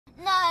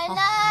奶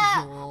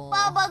奶，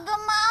爸爸跟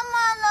妈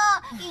妈呢？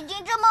已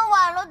经这么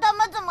晚了，他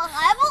们怎么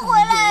还不回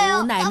来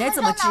呀？奶奶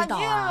怎么知道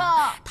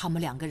啊？他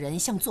们2个人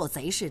像做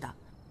贼似的，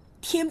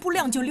天不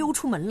亮就溜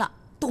出门了，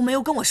都没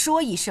有跟我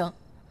说一声。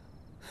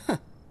哼，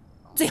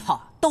最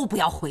好都不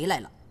要回来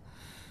了。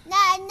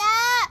奶奶，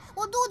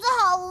我肚子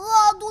好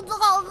饿，肚子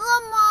好饿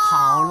吗？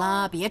好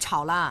了，别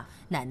吵了，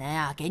奶奶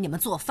啊，给你们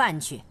做饭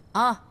去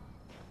啊。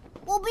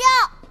我不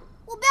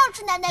要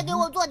吃奶奶给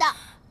我做的，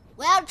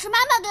我要吃妈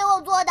妈给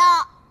我做的。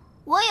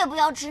我也不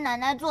要吃奶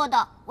奶做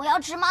的，我要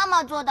吃妈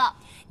妈做的。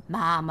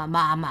妈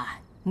妈，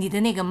你的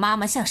那个妈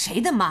妈像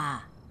谁的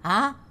妈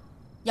啊？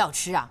要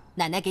吃啊，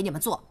奶奶给你们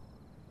做，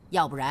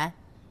要不然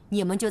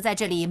你们就在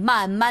这里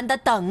慢慢的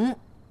等。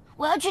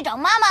我要去找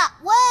妈妈，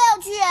我也要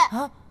去。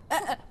啊，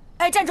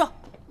哎，站住！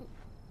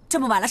这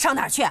么晚了上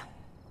哪儿去啊？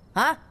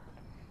啊？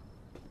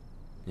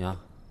娘，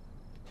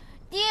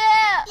爹，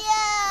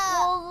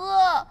我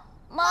饿。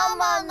妈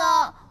妈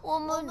呢？我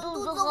们肚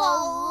子好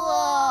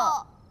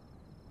饿。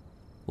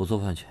我做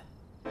饭去。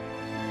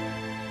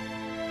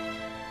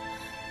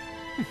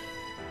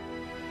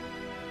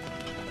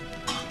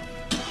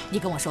你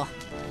跟我说，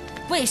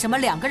为什么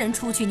2个人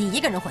出去，你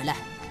1个人回来？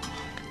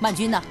曼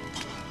君呢？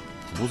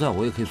不在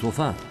我也可以做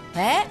饭。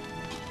哎，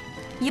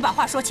你把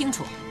话说清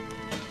楚，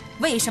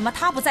为什么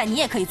他不在，你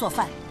也可以做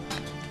饭？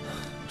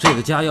这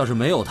个家要是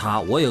没有他，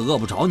我也饿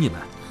不着你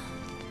们。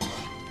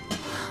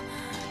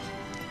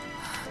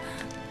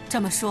这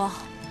么说，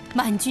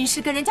曼君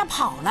是跟人家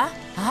跑了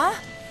啊？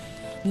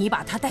你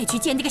把他带去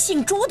见那个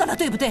姓朱的了，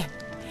对不对？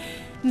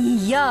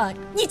你呀，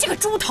你这个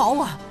猪头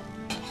啊！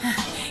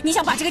你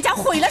想把这个家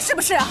毁了是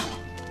不是啊？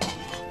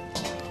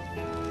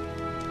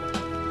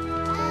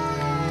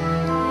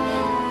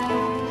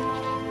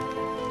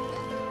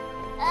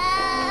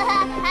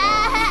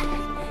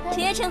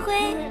陈月、陈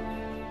辉，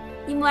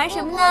你们玩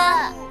什么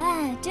呢？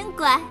哎，真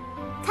乖。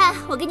看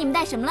我给你们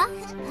带什么了？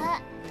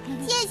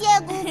谢谢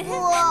姑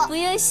姑。不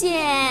用谢。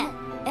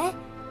哎，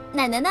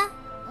奶奶呢？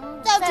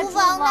在厨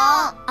房呢。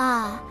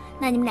啊，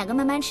那你们2个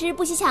慢慢吃，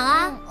不许抢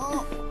啊。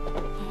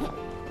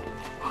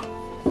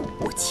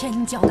我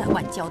千交代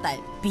万交代，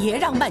别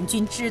让曼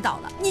君知道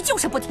了，你就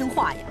是不听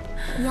话呀。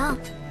娘，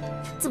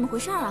怎么回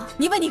事啊？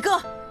你问你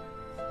哥，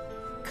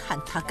看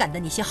他干的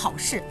那些好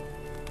事，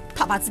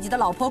他把自己的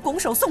老婆拱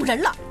手送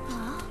人了。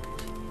啊，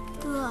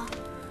哥，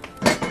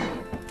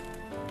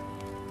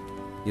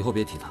以后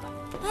别提他了。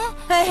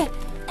哎，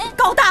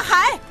高大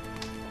海，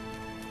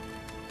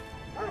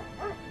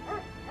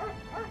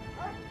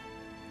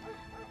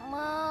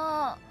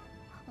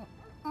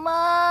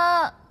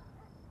妈，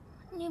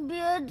你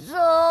别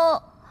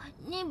走，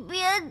你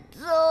别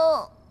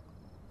走。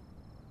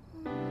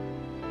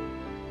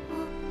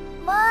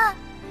妈，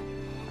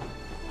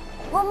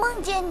我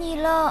梦见你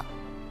了。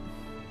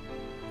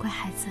乖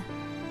孩子，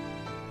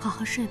好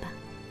好睡吧。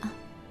啊。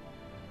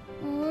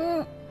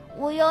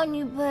我要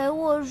你陪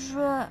我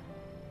睡。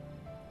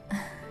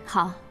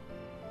好，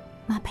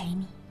妈陪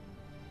你。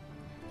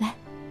来。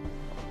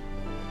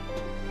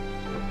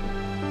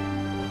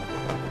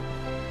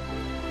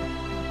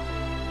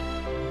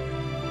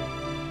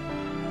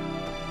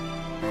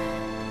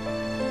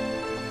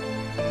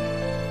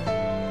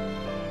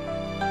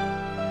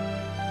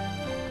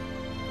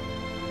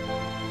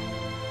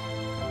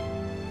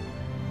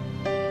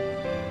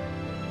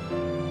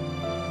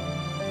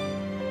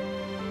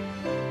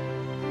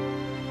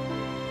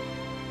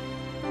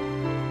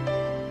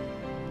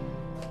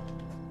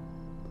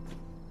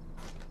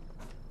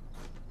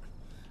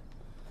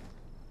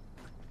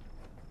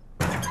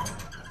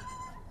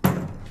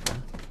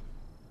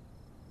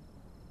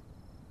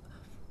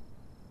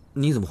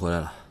你怎么回来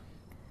了？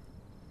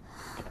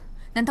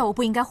难道我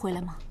不应该回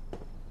来吗？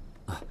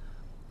啊，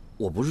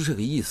我不是这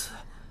个意思。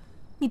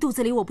你肚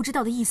子里我不知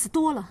道的意思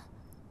多了，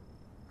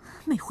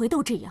每回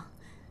都这样，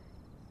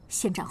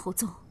先斩后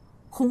奏，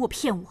哄我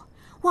骗我，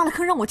挖了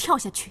坑让我跳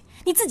下去，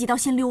你自己倒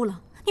先溜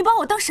了。你把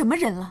我当什么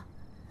人了？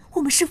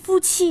我们是夫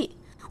妻，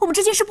我们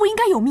之间是不应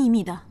该有秘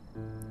密的。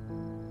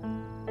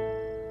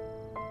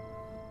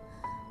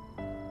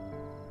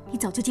你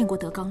早就见过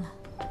德刚了，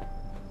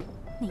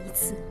那一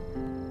次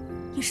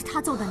也是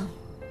他揍的你，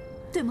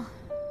对吗？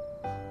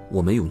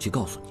我没勇气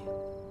告诉你。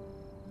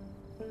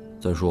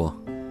再说，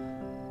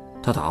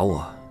他打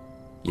我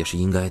也是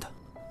应该的。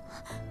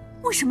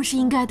为什么是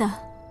应该的？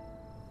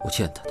我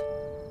欠他的。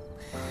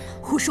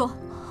胡说！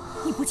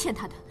你不欠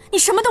他的，你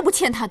什么都不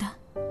欠他的。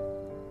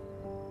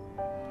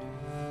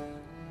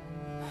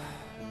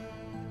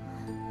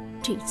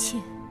这一切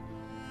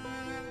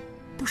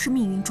都是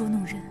命运捉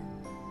弄人，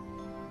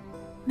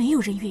没有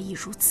人愿意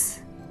如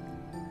此。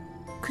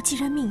可既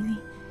然命运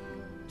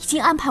已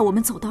经安排我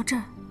们走到这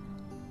儿，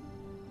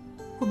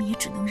我们也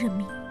只能认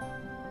命。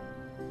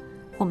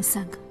我们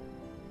3个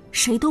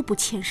谁都不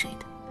欠谁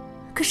的，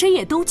可谁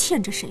也都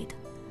欠着谁的，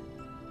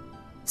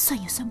算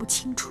也算不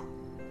清楚，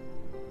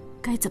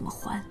该怎么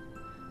还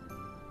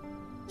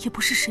也不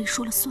是谁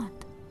说了算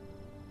的，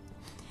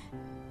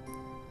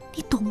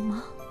你懂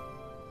吗？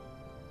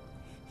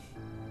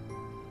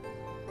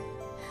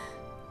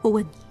我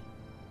问你，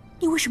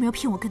你为什么要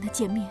骗我跟他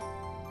见面？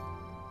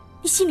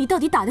你心里到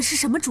底打的是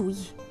什么主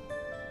意？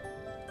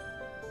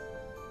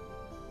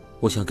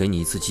我想给你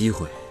一次机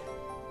会，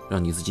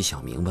让你自己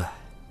想明白，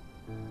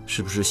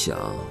是不是想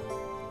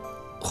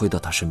回到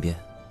他身边？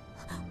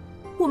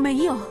我没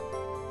有。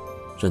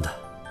真的，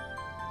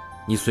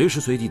你随时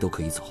随地都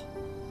可以走，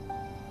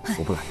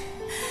我不拦你。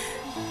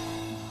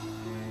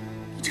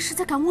你这是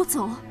在赶我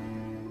走？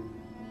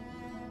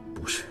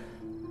不是，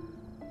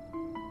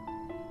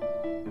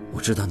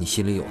我知道你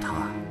心里有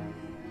他，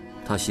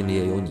他心里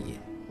也有你，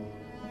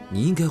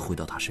你应该回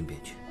到他身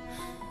边去。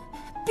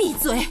闭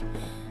嘴！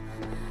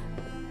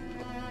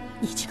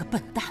你这个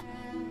笨蛋，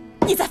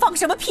你在放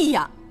什么屁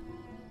呀？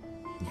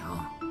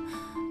娘，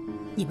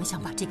你们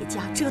想把这个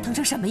家折腾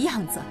成什么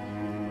样子？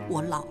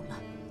我老了，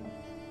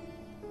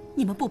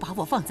你们不把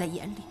我放在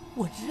眼里，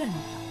我认了。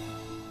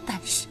但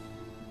是，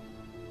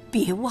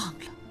别忘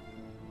了，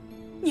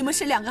你们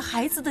是2个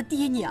孩子的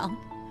爹娘，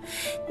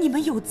你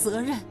们有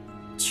责任，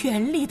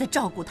全力的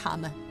照顾他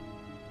们，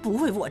不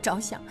为我着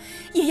想，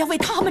也要为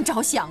他们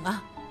着想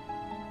啊！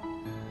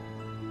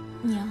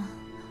娘，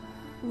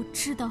我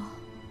知道。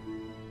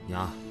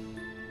娘，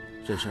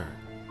这事儿，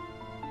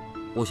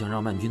我想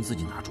让曼君自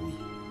己拿主意。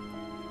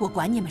我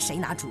管你们谁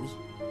拿主意，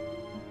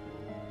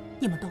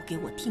你们都给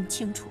我听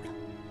清楚了，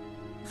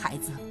孩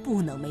子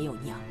不能没有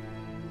娘，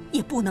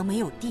也不能没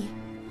有爹。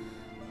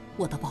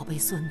我的宝贝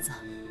孙子，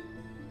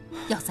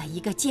要在一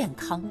个健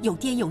康、有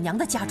爹有娘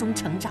的家中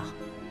成长。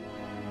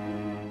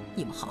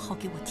你们好好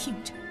给我听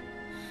着，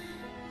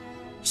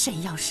谁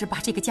要是把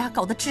这个家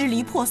搞得支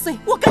离破碎，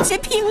我跟谁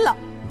拼了！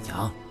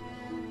娘，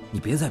你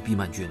别再逼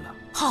曼君了。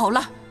好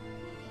了，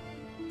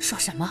说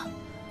什么？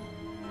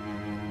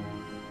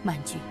曼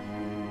君，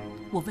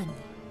我问你，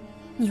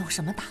你有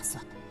什么打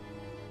算呢？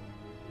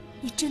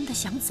你真的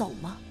想走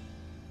吗？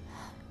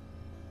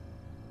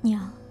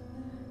娘，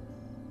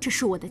这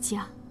是我的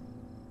家，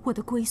我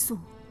的归宿，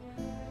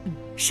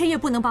谁也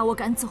不能把我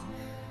赶走。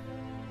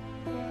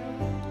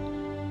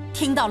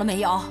听到了没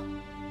有？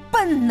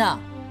笨呢！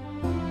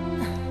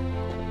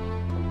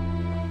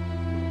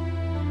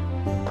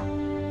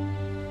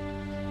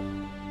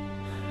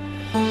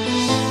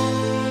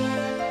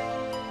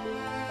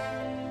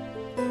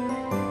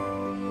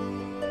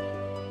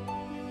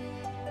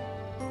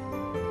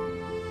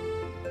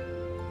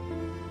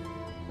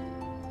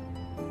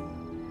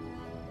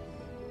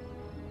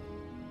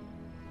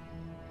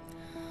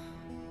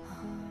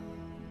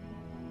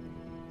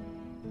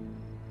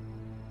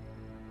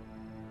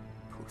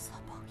菩萨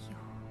保佑，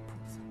菩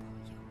萨保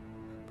佑，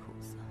菩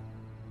萨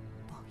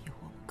保佑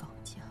我们高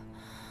家，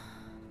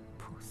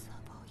菩萨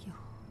保佑。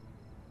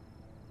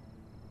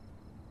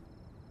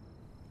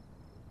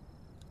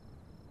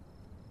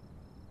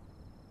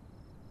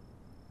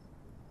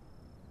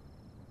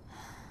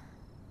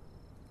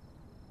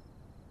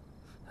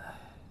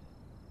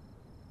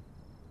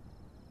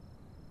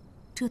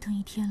折腾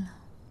一天了，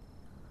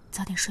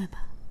早点睡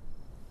吧。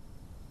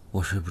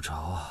我睡不着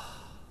啊。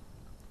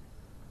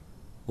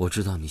我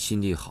知道你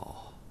心地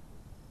好，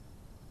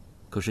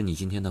可是你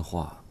今天的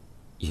话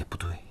也不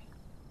对。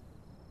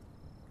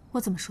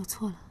我怎么说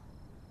错了？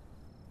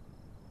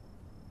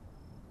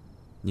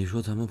你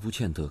说咱们不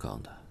欠德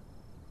刚的，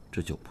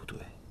这就不对。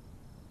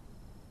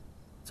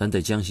咱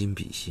得将心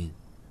比心，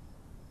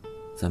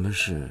咱们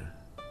是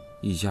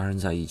一家人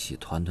在一起，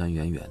团团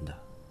圆圆的。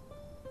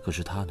可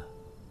是他呢，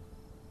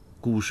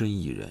孤身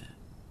一人，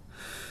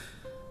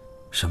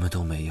什么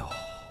都没有。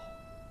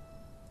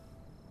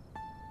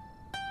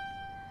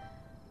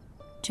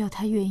只要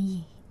他愿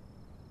意，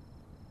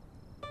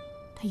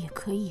他也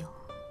可以有。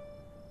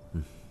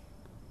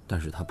但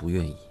是他不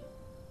愿意，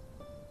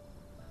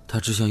他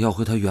只想要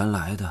回他原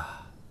来的。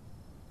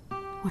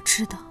我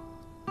知道。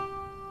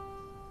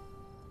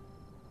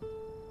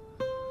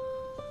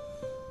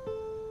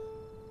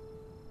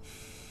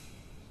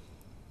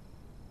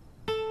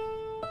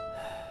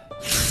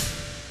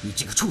你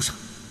这个畜生，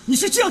你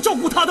是这样照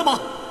顾他的吗？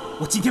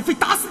我今天非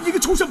打死你这个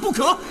畜生不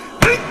可！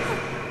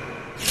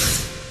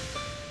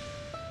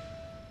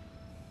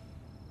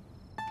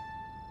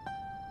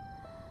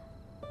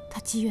他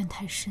积怨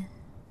太深，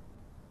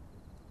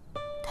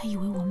他以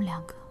为我们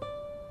2个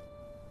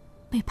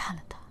背叛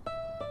了他。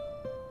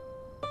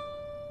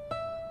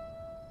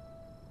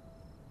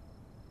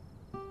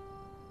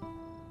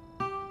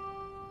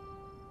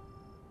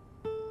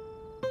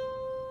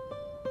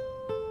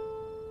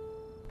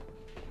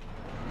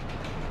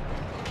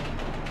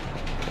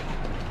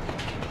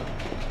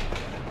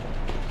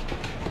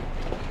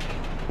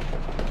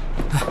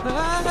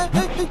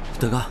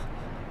德刚，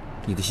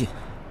你的信。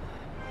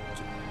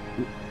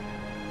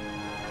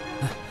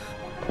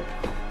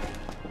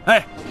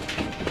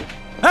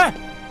哎！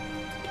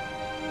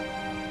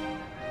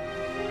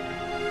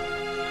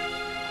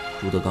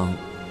朱德刚，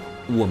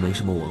我没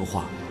什么文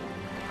化，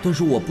但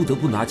是我不得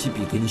不拿起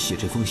笔给你写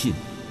这封信。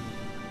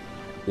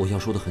我要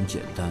说的很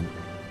简单，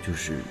就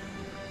是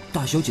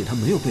大小姐她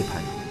没有背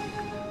叛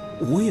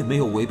你，我也没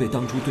有违背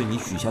当初对你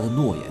许下的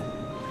诺言。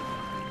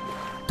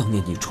当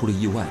年你出了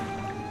意外，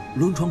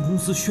轮船公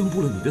司宣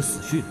布了你的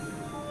死讯，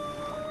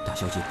大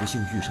小姐不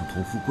幸遇上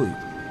童富贵，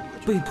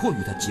被迫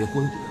与他结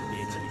婚。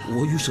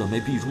我与舍妹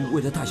碧珠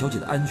为了大小姐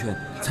的安全，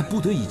才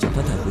不得已将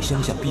她带回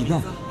乡下避难。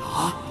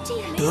啊，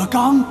德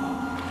刚，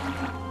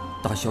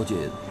大小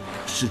姐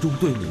始终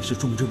对你是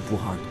忠贞不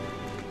二的。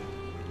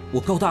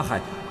我高大海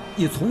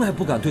也从来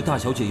不敢对大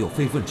小姐有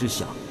非分之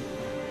想。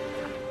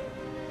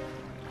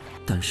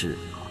但是，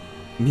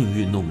命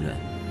运弄人，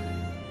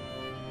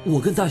我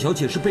跟大小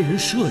姐是被人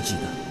设计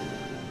的。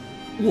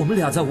我们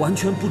俩在完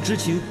全不知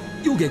情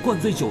又给灌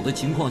醉酒的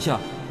情况下，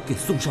给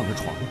送上了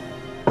床。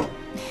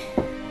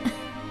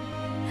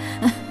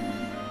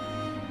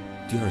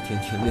第二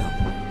天天亮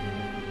了，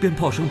鞭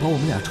炮声把我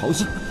们俩吵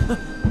醒，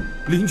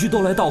邻居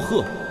都来道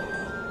贺，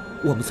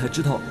我们才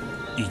知道，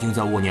已经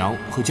在我娘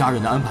和家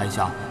人的安排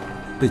下，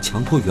被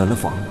强迫圆了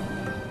房。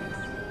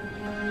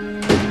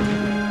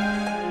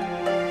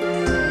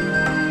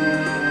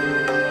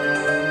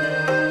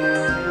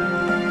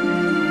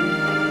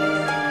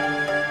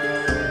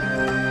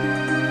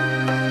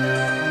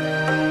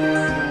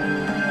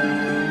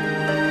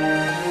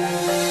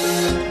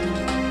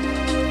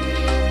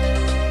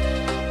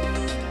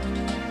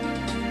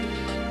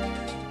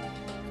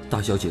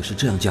大小姐是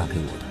这样嫁给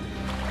我的，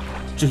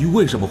至于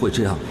为什么会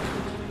这样，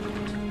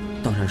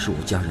当然是我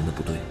家人的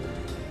不对，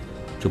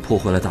这破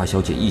坏了大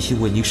小姐一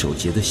心为你守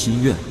节的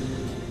心愿，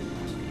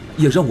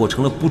也让我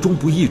成了不忠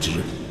不义之人。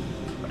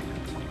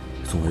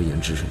总而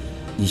言之，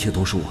一切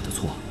都是我的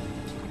错。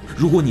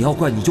如果你要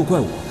怪，你就怪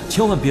我，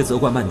千万别责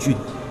怪曼君。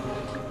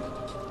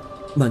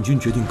曼君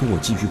决定跟我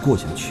继续过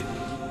下去，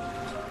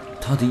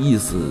他的意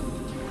思，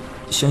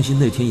相信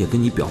那天也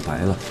跟你表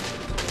白了，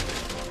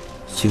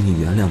请你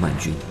原谅曼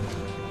君。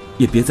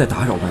也别再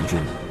打扰曼君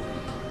了。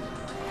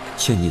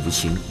欠你的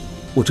情，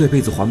我这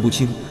辈子还不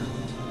清。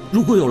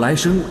如果有来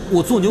生，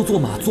我做牛做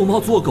马做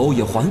猫做狗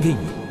也还给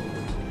你。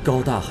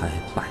高大海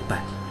拜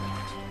拜。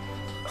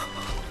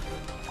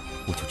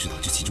我就知道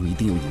这其中一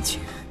定有隐情。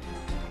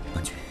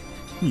曼君，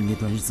你那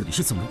段日子里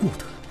是怎么过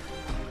的？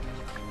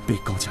被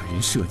高家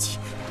人设计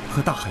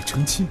和大海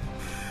成亲，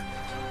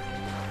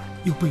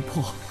又被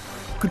迫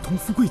跟童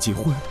富贵结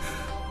婚，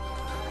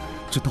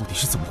这到底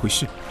是怎么回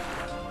事？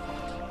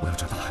我要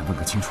找大海问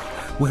个清楚，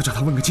我要找他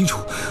问个清楚。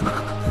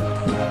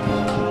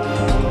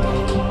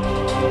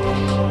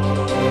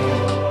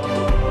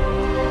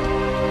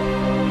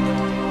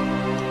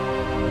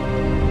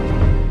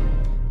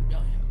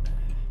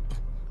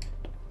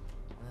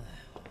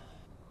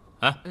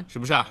哎，什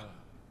么事啊？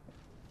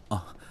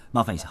啊，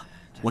麻烦一下，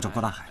我找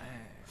高大海。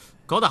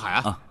高大海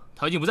啊？啊，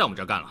他已经不在我们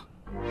这儿干了。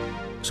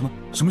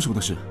什么时候的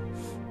事？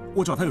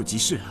我找他有急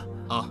事。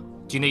啊，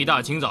今天一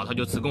大清早他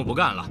就辞工不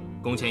干了，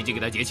工钱已经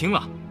给他结清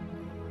了。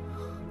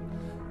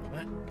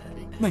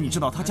那你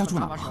知道他家住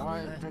哪吗？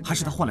还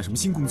是他换了什么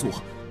新工作？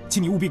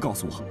请你务必告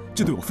诉我，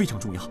这对我非常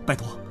重要，拜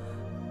托。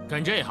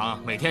干这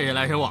行每天人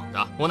来人往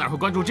的，我哪会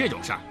关注这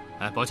种事儿？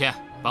哎，抱歉，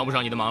帮不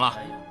上你的忙了。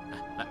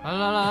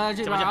来，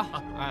这边啊！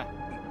哎，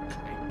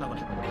拉过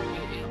来。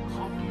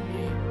好，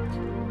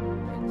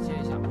歇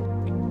一下。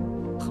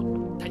好，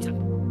抬起来。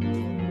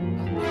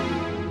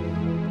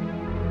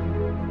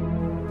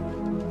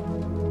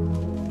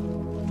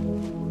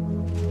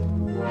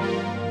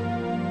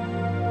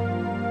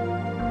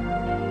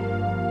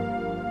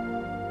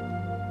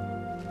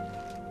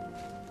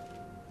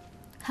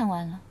看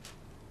完了，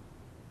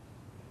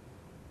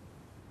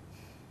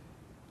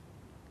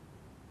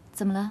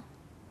怎么了？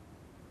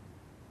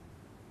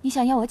你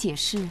想要我解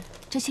释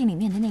这信里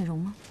面的内容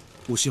吗？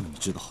我是要你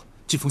知道，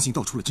这封信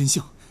道出了真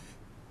相，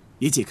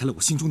也解开了我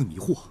心中的迷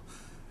惑。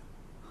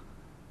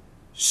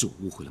是我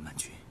误会了曼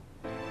君，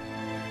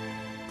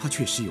他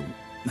确实有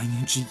难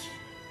言之隐，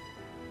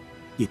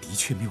也的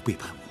确没有背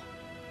叛我。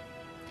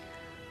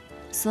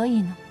所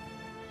以呢？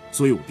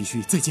所以我必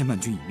须再见曼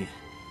君一面。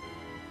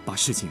把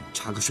事情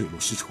查个水落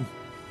石出，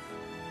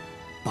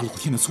把老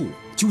天的错误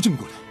纠正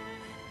过来。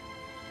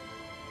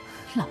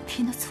老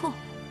天的错误？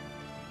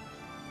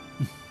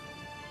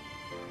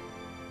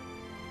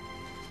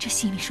这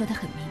信里说得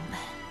很明白，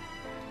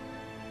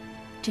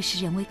这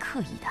是人为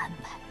刻意的安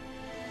排。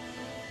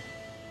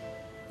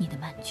你的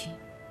曼君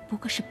不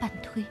过是半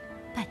推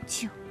半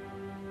就、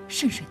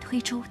顺水推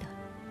舟的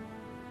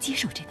接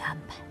受这个安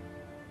排，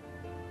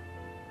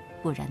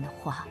不然的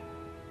话，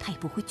他也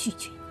不会拒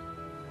绝你。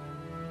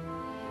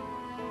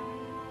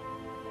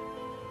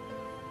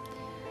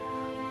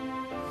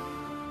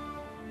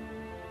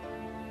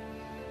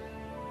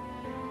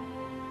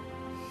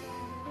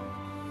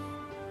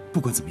不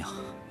管怎么样，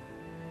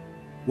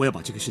我要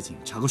把这个事情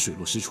查个水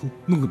落石出，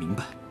弄个明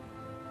白。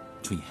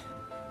春言，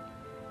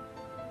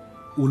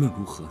无论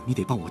如何，你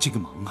得帮我这个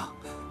忙啊！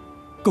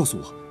告诉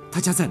我他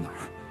家在哪儿，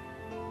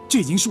这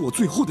已经是我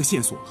最后的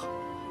线索了。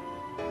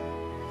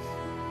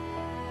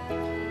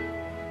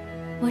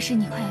我是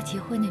你快要结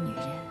婚的女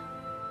人，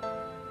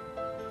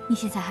你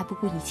现在还不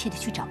顾一切的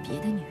去找别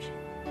的女人，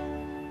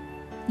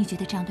你觉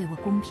得这样对我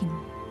公平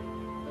吗？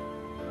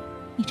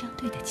你这样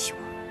对得起我？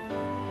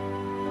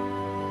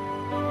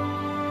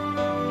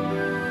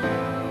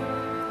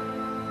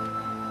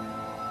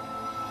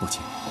抱歉，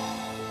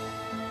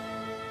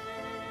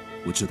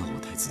我知道我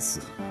太自私。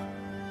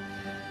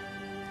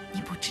你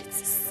不稚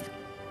自私，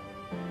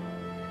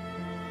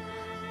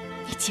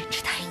你简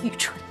直太愚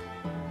蠢了。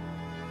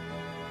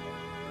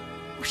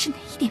我是哪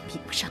一点比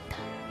不上他？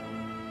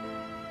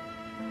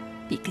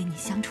比跟你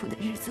相处的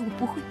日子，我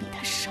不会比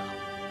他少；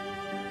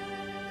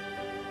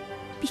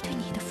比对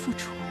你的付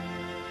出，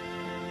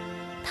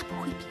他不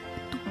会比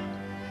我多。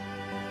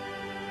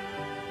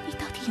你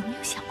到底有没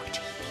有想过这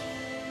一点？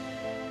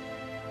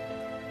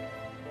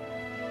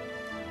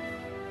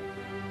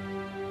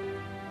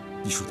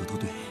你说的都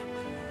对，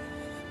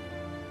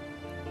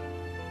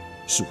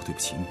是我对不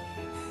起你。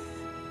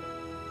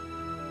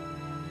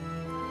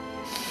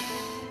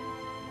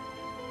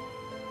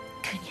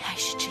可你还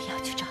是只要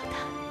去找他。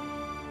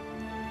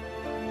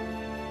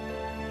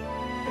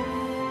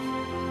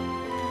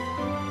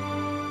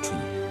春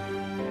野，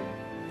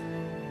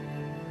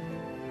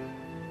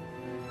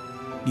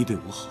你对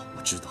我好，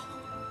我知道。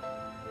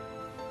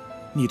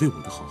你对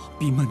我的好，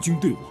比曼君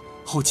对我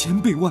好千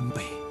倍万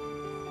倍。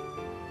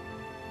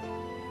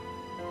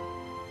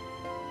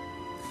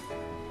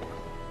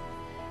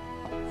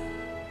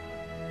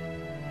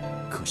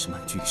可是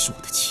曼君是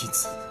我的妻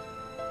子，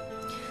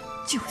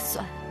就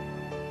算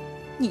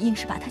你硬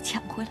是把她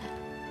抢回来了，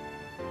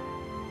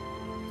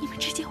你们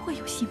之间会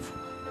有幸福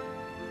吗？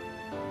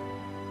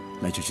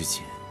来这之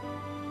前，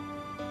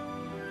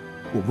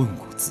我问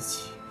过自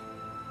己，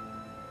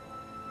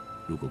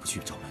如果不去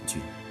找曼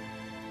君，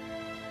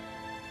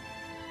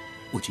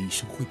我这一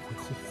生会不会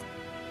后悔？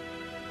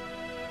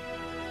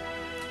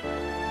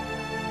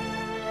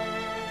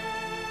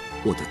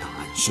我的答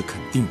案是肯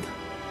定的。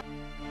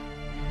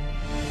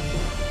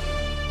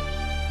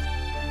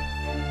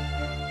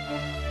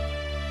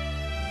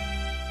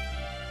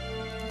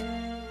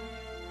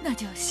那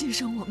就要牺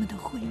牲我们的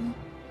婚姻。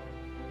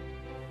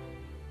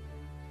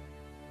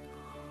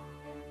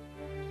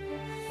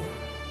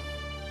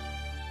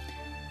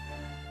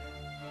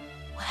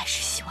我还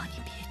是希望你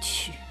别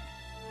去，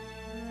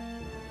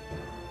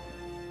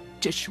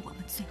这是我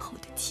们最后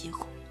的机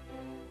会。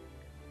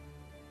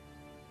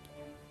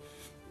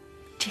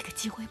这个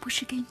机会不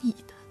是给你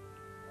的，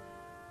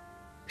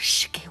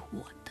是给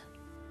我的。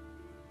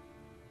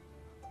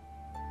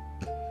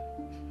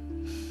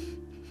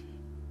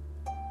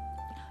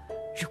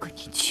如果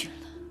你去了，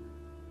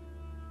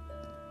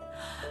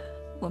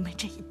我们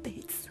这一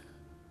辈子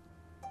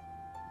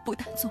不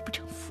但做不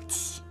成夫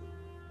妻，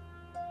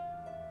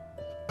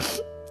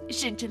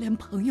甚至连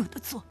朋友都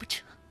做不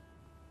成。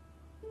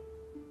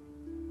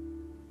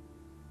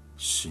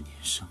10年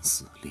生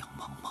死两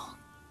茫茫，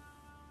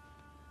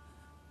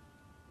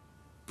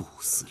不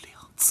思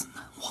量，自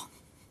难忘。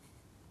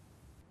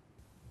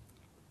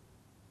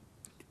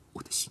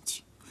我的心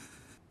情，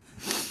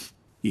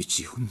也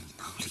只有你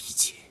能理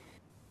解。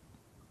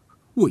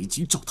我已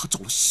经找他找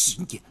了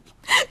10年了，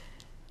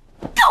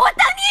可我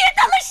等你也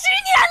等了10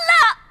年了。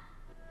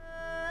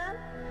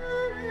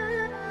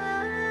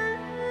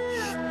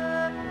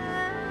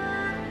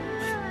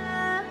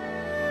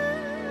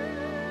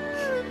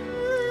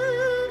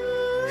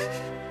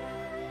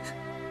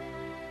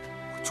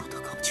我朱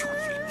德刚求你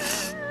了。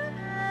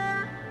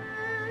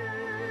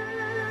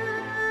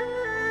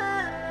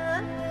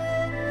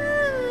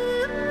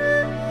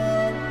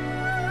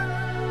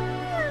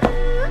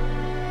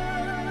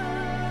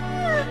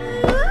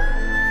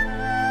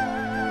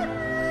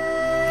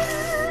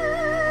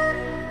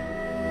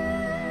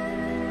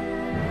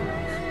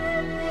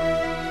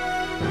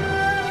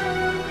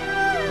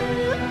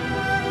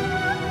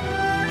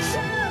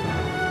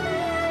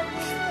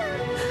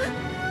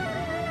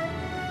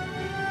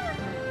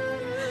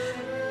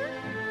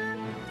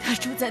他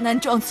住在南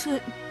庄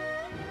村，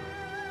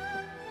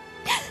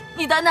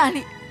你到那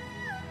里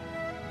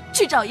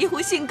去找一户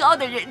姓高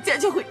的人家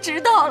就会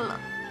知道了。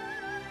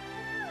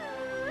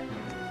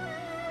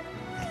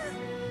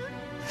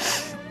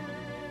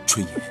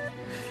春野，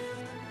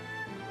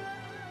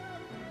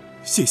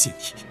谢谢你。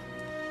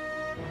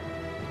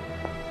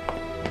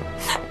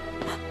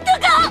德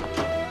刚，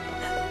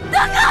德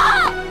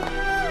刚，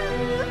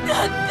德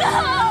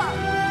刚！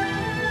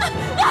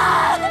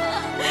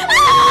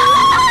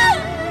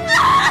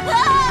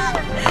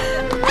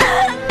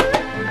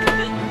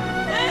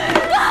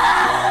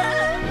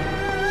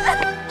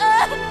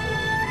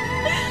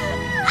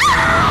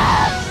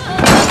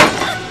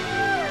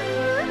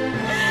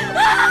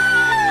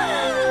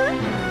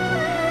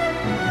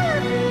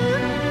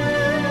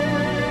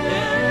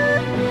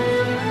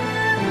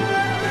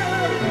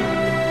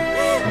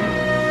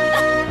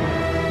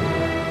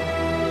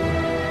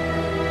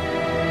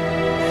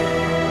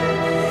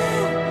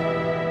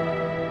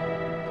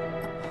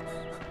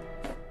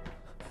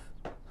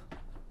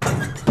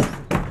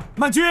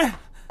曼君，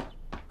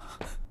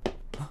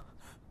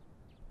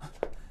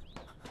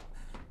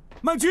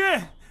曼君，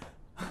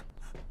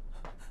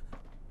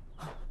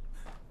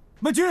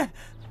曼君，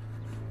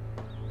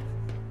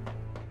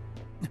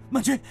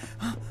曼君。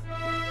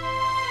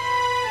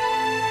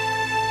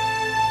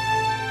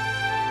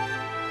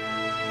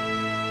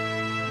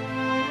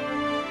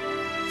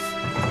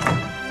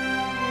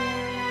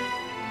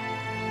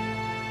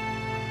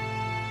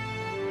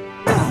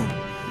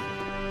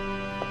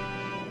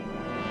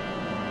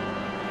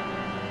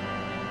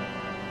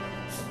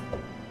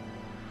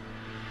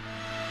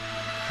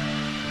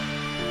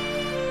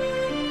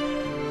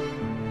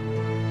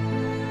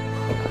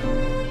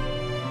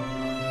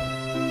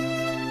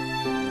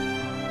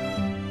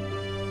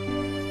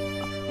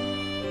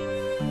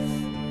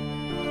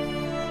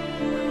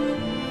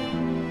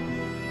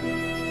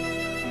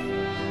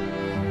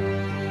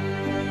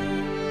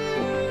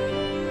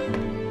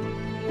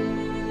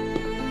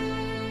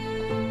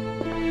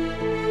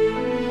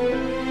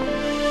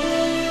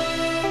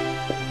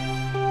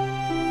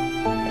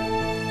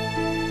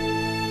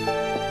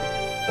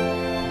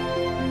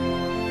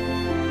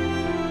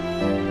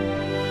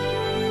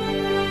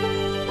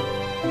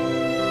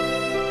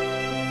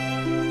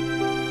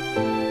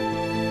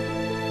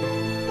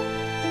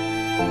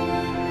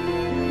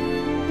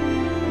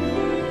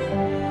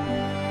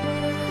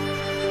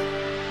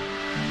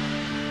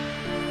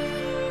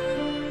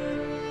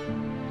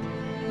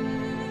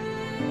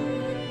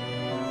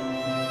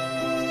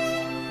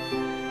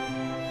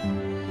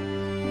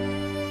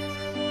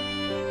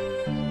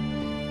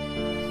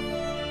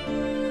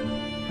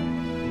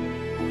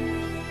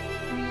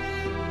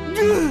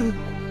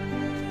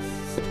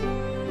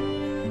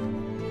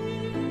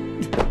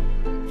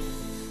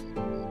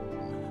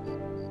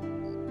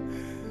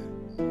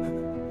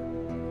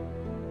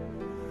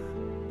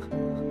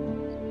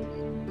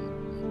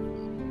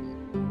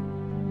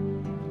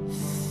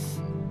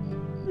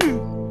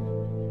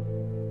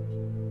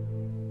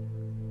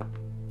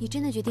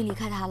真的决定离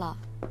开他了？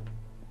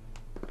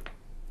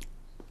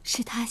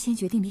是他先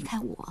决定离开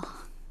我。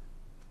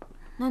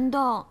难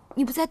道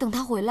你不再等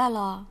他回来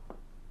了？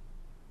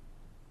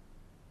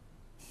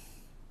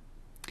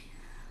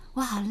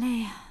我好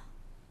累啊！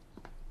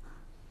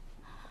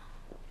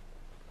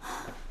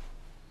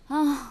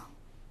啊，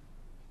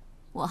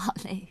我好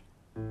累，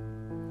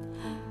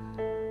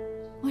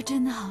我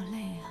真的好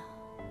累啊！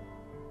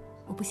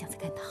我不想再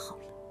跟他好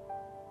了。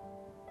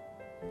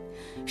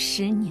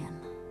10年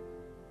了，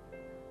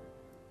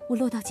我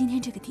落到今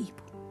天这个地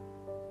步。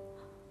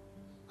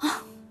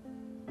啊，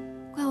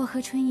怪我和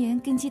春妍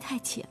根基太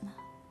浅了，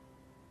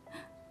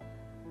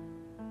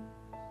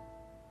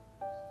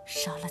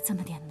少了这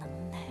么点能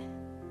耐。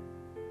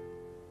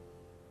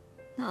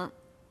那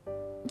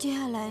接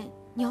下来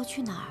你要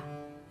去哪儿？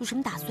有什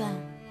么打算？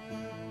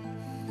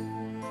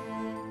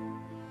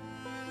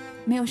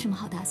没有什么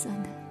好打算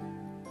的，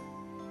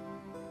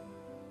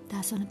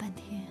打算了半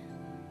天，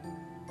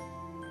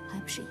还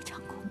不是一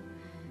场空。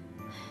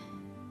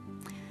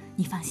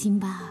你放心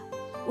吧，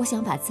我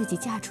想把自己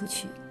嫁出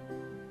去，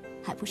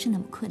还不是那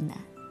么困难。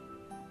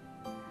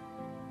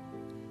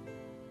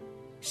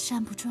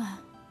山不转，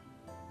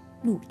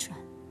路转；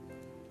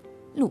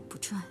路不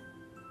转，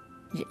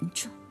人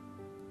转。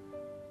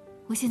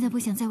我现在不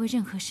想再为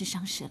任何事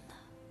伤神了，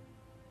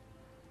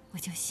我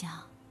就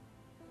想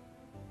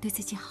对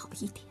自己好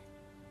一点。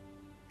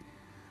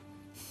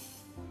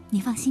你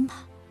放心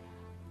吧，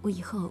我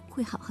以后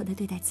会好好的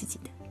对待自己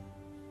的。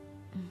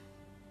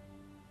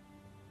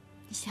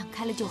你想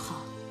开了就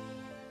好，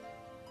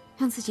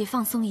让自己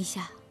放松一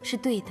下是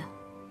对的。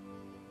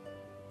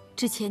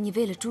之前你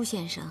为了朱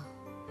先生，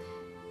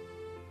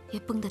也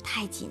绷得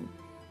太紧，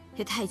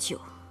也太久。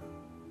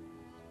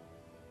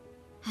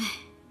唉，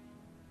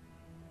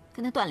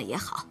跟他断了也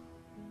好，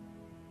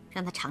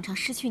让他尝尝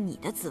失去你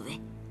的滋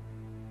味，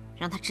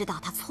让他知道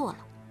他错了，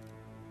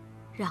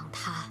让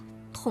他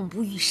痛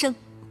不欲生。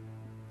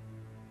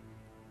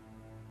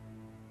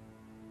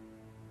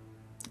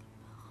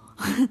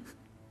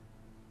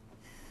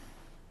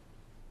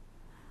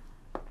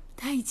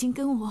他已经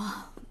跟我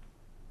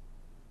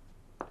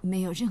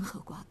没有任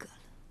何瓜葛了。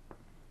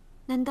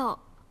难道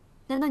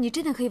你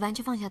真的可以完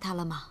全放下他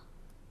了吗？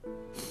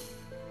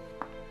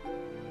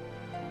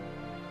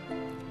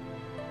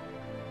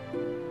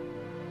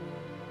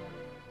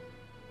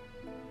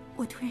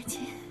我突然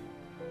间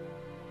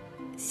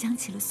想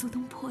起了苏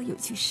东坡有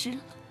句诗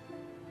了：“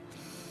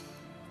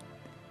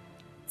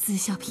自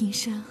笑平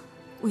生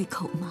为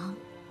口忙，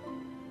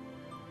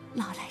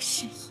老来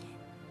事业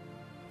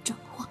转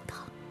荒唐。”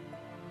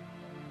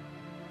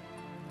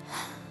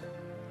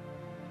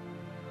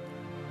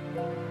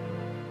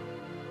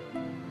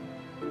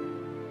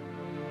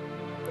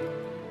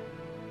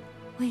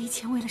我以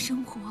前为了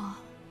生活，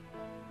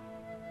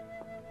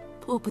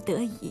迫不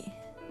得已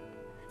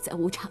在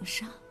舞场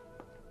上，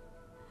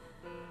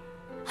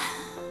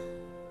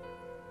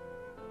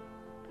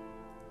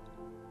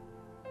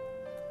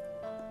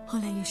后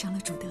来遇上了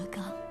朱德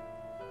刚，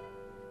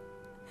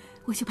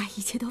我就把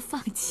一切都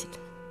放弃了。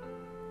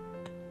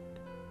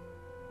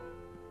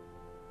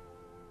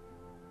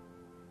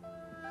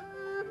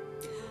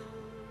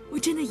我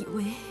真的以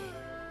为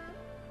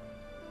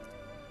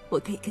我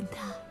可以跟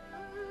他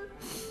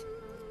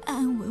安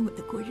安稳稳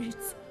的过日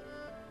子，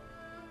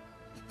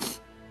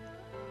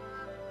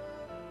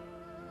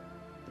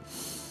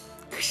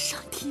可是上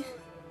天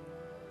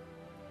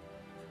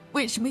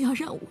为什么要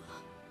让我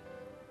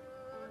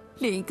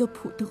连一个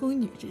普通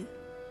女人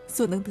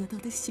所能得到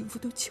的幸福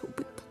都求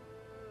不到？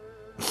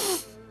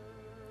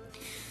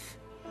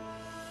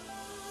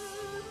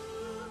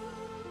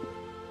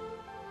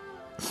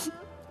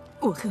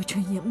我和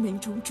春妍命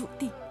中注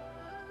定，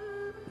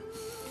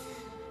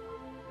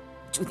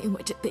注定我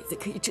这辈子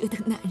可以折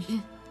腾男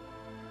人，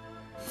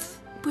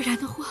不然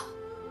的话，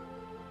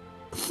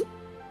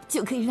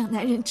就可以让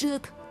男人折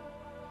腾。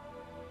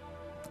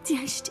既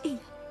然是这样，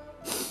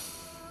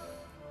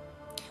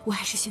我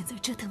还是选择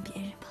折腾别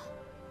人吧。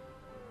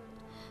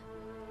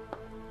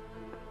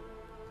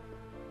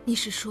你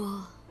是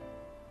说？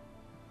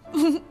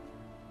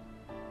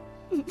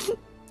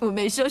我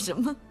没说什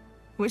么，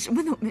我什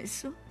么都没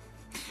说，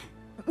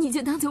你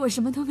就当做我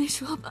什么都没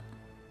说吧。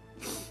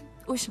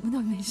我什么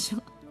都没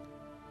说。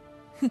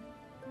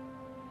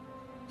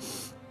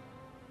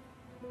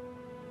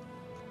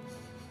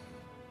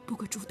不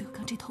过朱德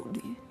刚这头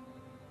驴，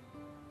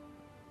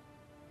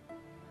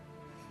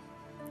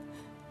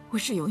我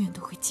是永远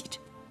都会记着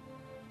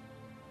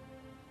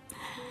的。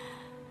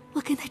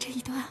我跟他这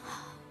一段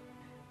啊，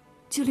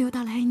就留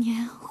到来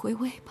年回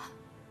味吧。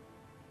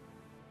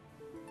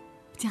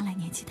将来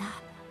年纪大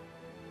了，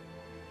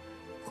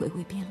回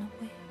味变了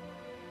味，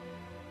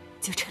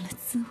就成了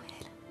滋味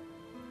了。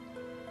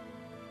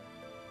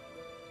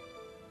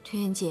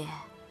春妍姐，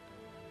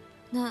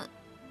那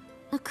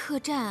客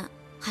栈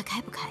还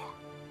开不开啊？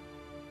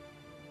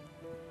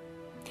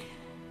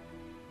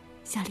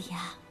小李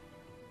呀，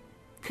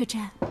客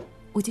栈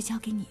我就交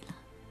给你了。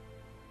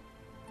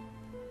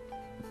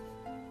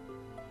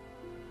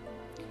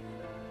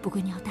不过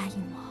你要答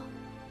应我，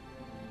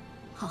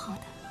好好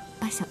的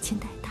把小倩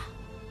带大，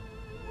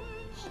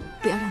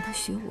不要让她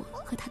学我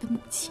和她的母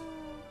亲。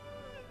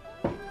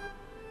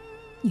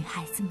女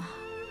孩子嘛，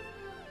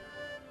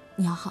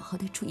你要好好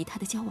的注意她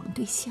的交往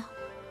对象。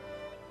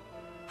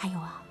还有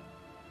啊，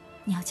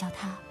你要教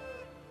她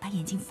把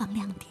眼睛放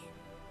亮点。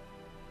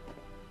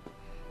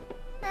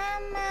妈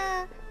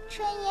妈，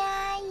春妍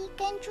阿姨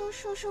跟朱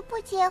叔叔不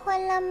结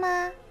婚了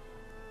吗？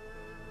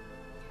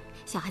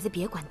小孩子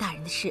别管大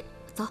人的事，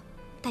走，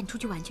带你出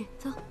去玩去，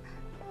走。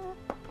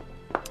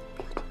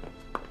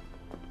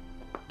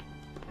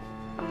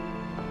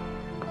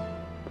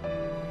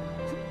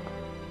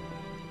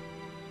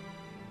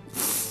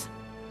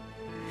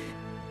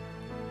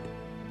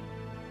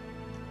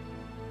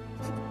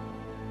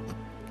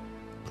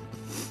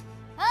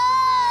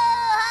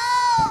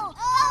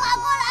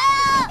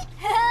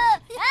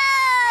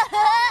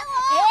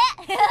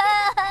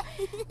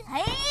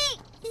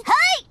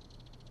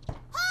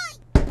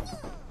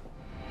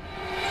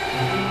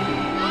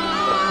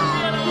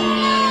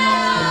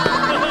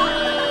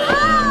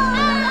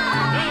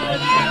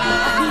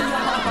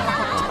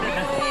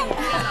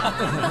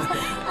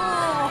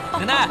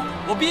奶奶，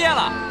我毕业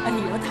了！哎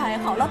呦，太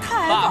好了，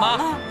太爸好了！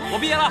妈，我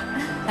毕业了！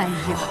哎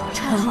呦，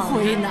陈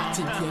辉呢？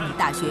今天你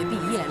大学毕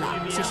业了，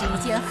这是一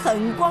件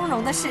很光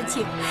荣的事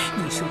情，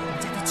你是我们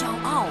家的骄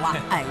傲啊！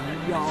哎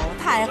呦，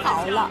太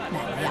好了，奶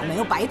奶呀，没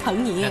有白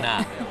疼你。奶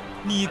奶，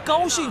你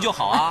高兴就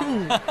好啊！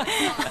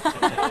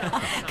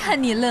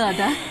看你乐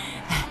的。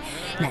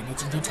奶奶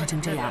今天穿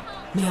成这样，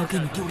没有给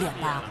你丢脸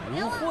吧？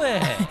不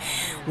会。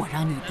我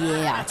让你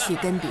爹呀去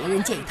跟别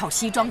人借一套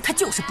西装，他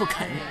就是不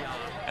肯。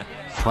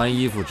穿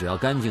衣服只要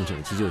干净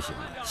整齐就行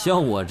了，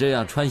像我这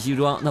样穿西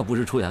装，那不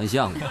是出洋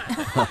相吗？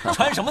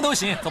穿什么都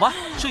行，走吧，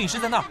摄影师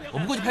在那儿，我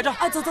们过去拍照。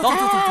啊，走。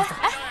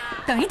哎，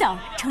等一等，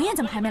程燕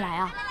怎么还没来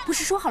啊？不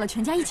是说好了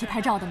全家一起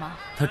拍照的吗？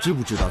他知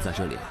不知道在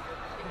这里啊？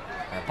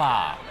哎，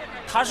爸，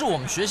他是我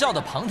们学校的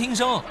旁听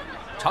生，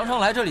常常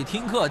来这里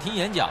听课、听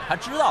演讲，他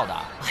知道的。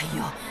哎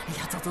呀，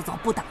走，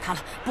不等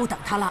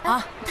他了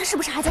啊！他是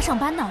不是还在上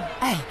班呢？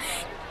哎，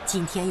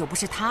今天又不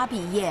是他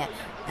毕业，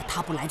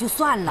他不来就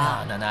算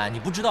了。奶奶，你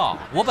不知道，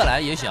我本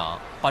来也想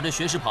把这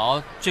学士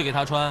袍借给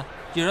他穿，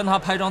也让他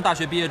拍张大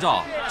学毕业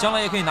照，将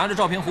来也可以拿着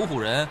照片唬唬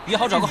人，也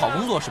好找个好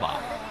工作，是吧？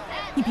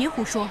你别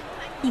胡说，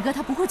你哥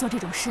他不会做这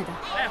种事的。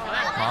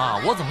妈，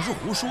我怎么是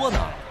胡说呢？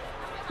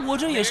我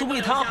这也是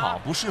为他好，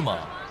不是吗？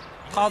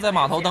他在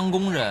码头当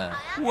工人，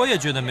我也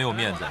觉得没有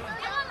面子。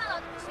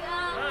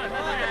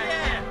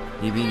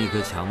你比你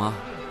哥强吗？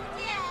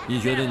你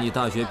觉得你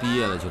大学毕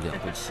业了就了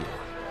不起了？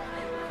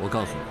我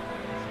告诉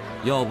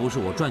你，要不是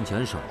我赚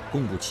钱少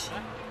供不起，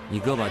你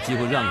哥把机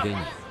会让给你，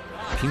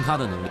凭他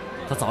的能力，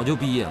他早就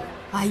毕业了。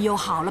哎呦，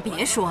好了，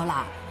别说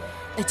了。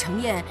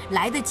程燕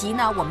来得及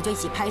呢，我们就一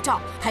起拍照；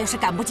还有是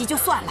赶不及就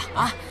算了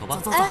啊。走吧，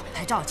走，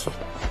拍照去。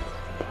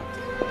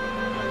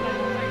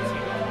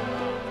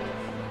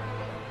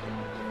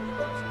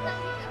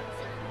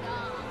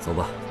走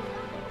吧。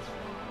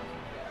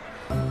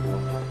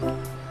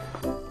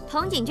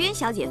童锦娟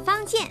小姐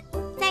方见，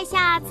在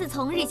下自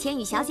从日前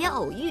与小姐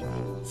偶遇，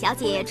小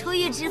姐卓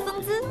越之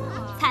风姿，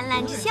灿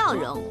烂之笑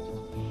容，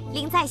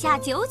令在下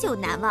久久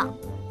难忘。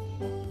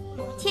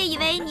妾以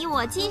为你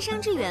我今生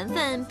之缘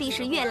分，必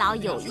是月老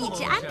有意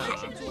之安排，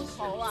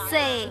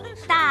遂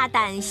大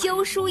胆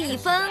修书一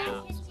封，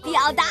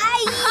表达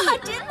爱意。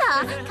真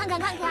的？看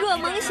看。若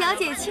蒙小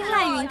姐青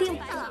睐，允定。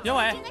袁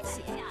伟，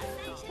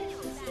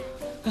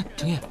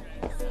程燕，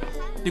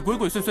你鬼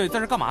鬼祟祟在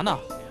这干嘛呢？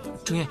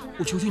程燕，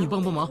我求求你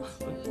帮忙，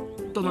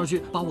到那儿去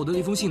把我的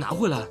那封信拿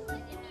回来。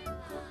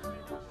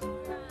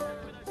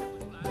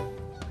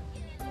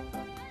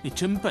你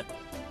真笨，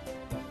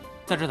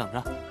在这等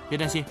着，别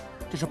担心，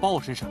这事包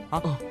我身上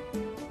啊。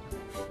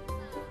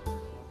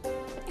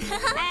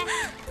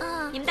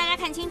你们大家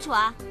看清楚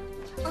啊，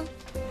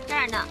这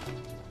儿呢，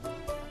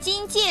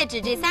金戒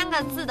指这3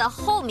个字的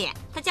后面，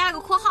它加了个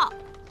括号。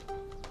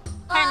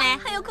看着没？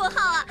还有括号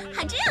啊，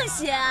还这样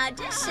写啊，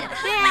真是的。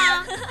对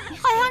啊，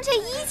好像这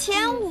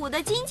1500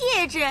的金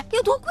戒指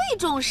有多贵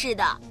重似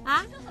的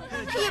啊！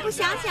也不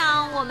想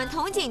想我们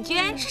童锦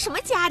娟是什么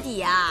家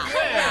底啊？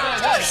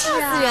真是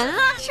吓死人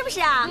了，是不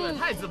是啊？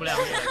太自不量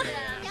力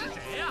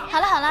了。好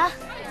了，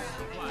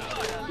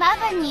麻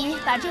烦你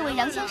把这位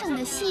杨先生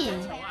的信，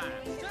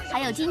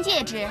还有金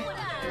戒指，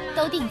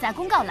都钉在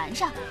公告栏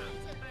上。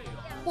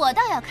我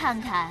倒要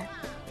看看，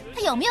他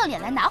有没有脸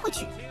来拿回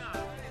去。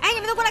哎，你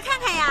们都过来看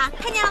看呀，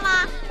看见了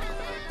吗？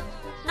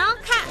能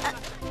看？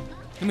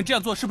你们这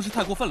样做是不是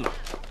太过分了？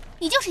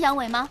你就是杨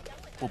伟吗？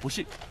我不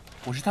是，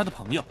我是他的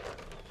朋友，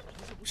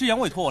是杨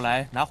伟托我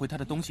来拿回他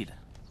的东西的。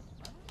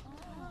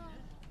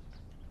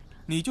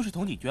你就是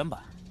童锦娟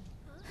吧？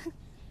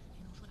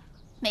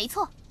没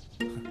错。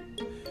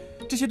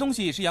这些东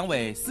西是杨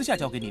伟私下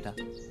交给你的，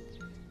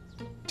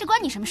这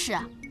关你什么事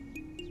啊？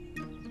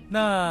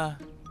那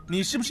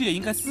你是不是也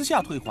应该私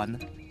下退还呢？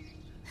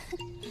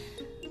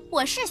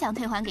我是想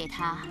退还给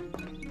他，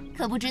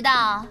可不知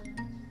道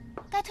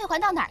该退还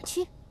到哪儿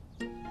去。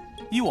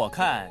依我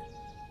看，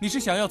你是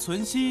想要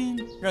存心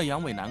让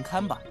杨伟难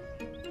堪吧？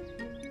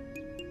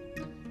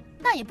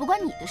那也不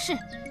关你的事。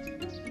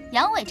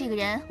杨伟这个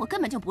人我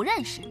根本就不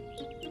认识，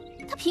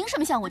他凭什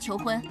么向我求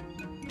婚？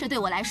这对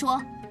我来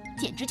说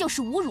简直就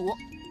是侮辱。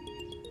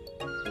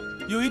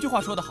有一句话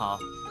说得好，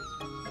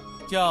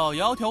叫“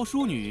窈窕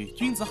淑女，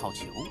君子好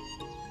逑”。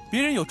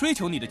别人有追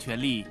求你的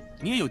权利，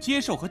你也有接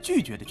受和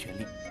拒绝的权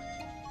利。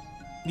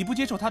你不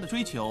接受他的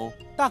追求，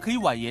大可以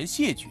婉言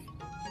谢绝，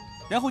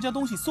然后将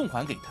东西送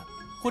还给他，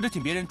或者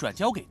请别人转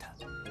交给他。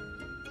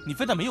你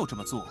非但没有这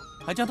么做，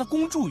还将他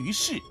公诸于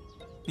世。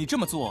你这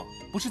么做，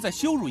不是在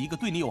羞辱一个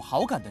对你有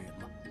好感的人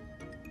吗？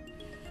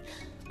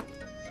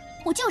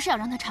我就是要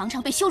让他尝尝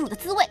被羞辱的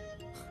滋味。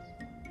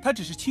他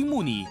只是倾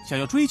慕你，想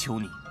要追求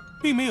你，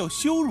并没有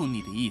羞辱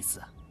你的意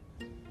思。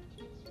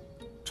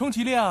充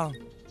其量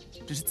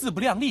只是自不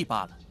量力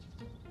罢了。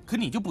可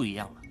你就不一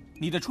样了，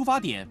你的出发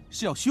点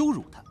是要羞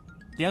辱他，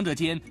两者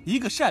间一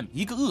个善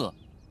一个恶，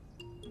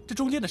这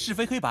中间的是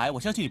非黑白，我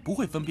相信你不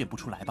会分辨不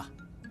出来吧？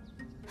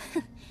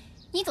哼，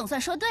你总算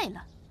说对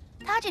了，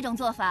他这种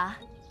做法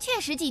确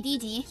实既低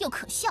级又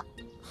可笑。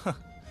哼，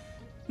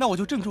那我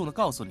就郑重地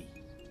告诉你，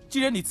既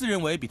然你自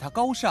认为比他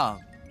高尚，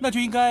那就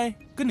应该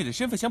跟你的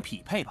身份相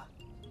匹配吧。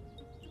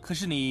可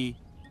是你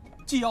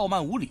既傲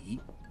慢无礼，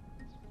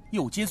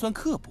又尖酸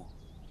刻薄，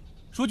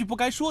说句不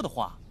该说的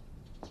话，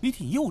你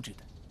挺幼稚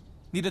的。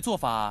你的做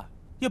法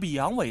要比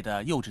杨伟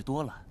的幼稚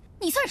多了。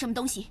你算什么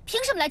东西？凭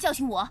什么来教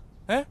训我？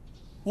哎，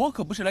我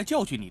可不是来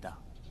教训你的，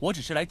我只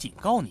是来警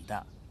告你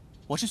的。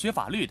我是学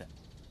法律的，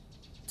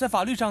在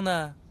法律上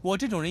呢，我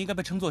这种人应该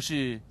被称作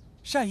是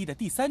善意的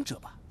第三者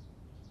吧。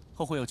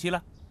后会有期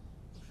了。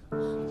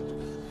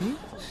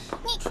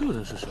你这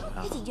人是谁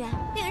啊？李警官，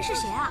那人是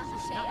谁啊？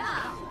谁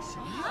啊？谁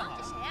啊？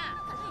这谁啊？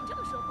敢对你这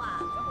么说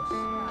话？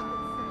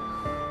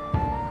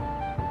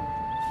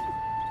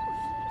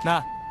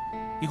那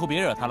以后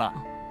别惹他了。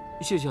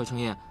谢谢程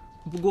燕，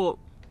不过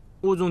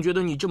我总觉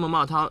得你这么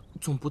骂他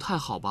总不太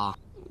好吧？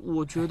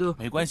我觉得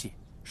没关系，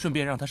顺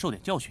便让他受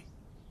点教训。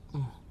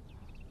嗯。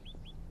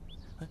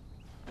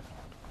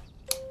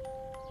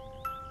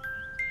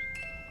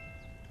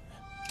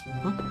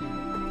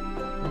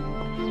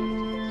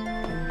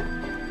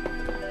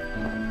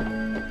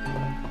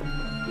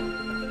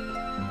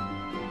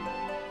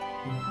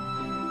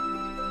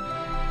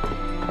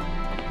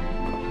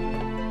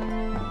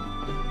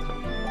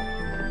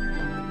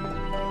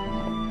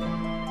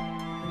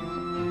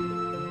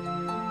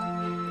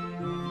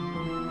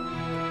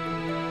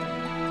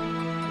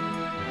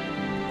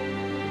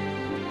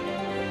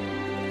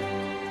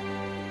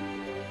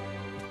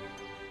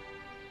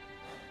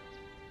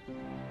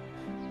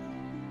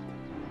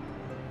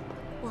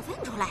我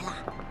问出来了，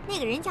那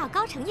个人叫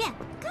高成燕，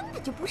根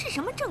本就不是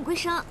什么正规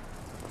生。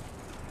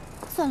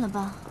算了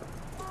吧，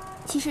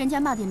其实人家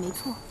骂的也没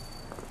错。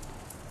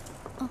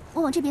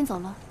我往这边走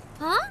了。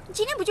啊，你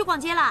今天不去逛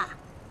街啦？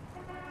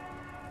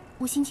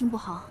我心情不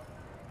好，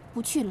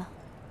不去了。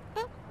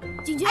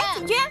景娟，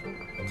景娟，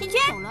景娟，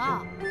走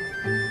了。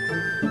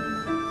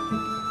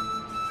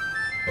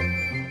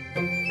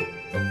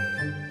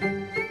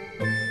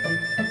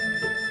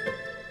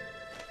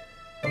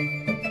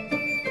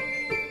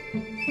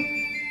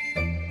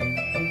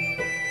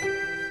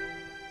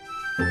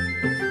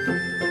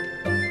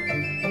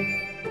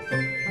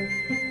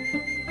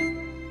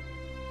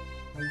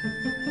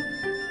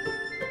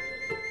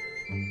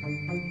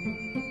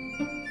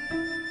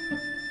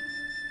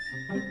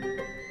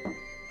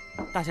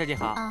大小姐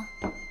好。啊。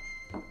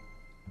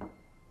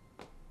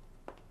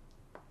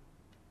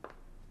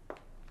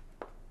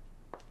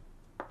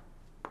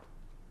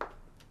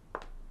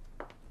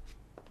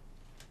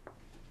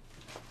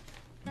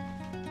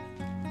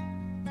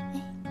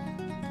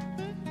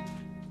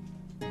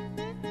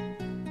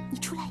你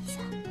出来一下。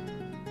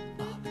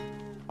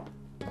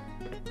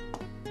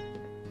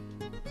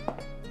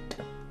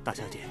大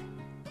小姐，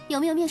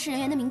有没有面试人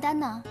员的名单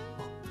呢？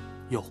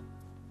有。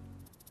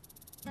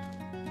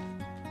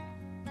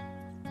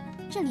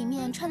这里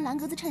面穿蓝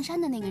格子衬衫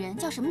的那个人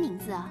叫什么名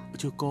字啊？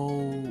就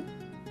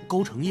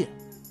高成燕，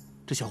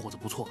这小伙子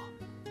不错，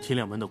前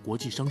2门的国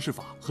际商事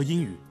法和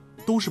英语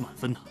都是满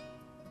分的。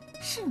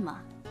是吗？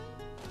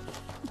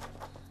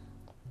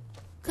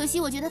可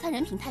惜我觉得他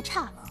人品太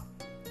差了，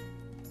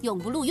永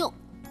不录用。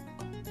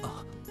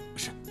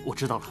是，我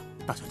知道了，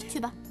大小姐。去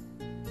吧。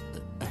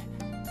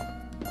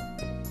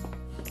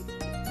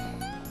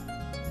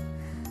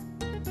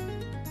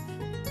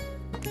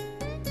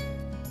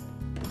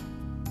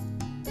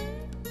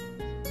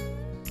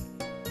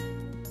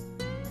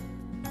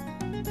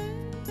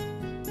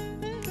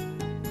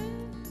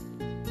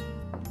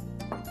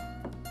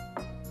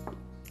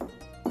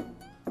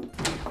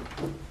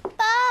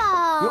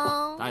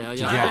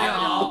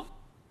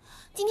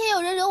今天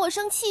有人惹我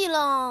生气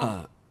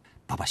了。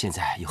爸爸现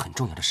在有很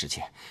重要的事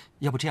情，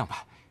要不这样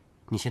吧，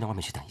你先到外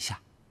面去等一下。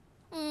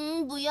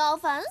不要，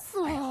烦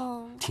死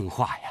了。听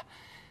话呀，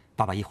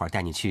爸爸一会儿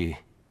带你去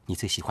你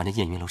最喜欢的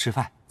燕云楼吃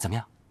饭，怎么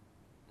样？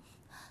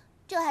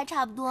这还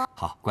差不多。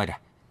好，乖点，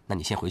那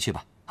你先回去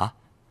吧，啊？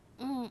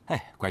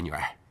哎，乖女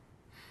儿。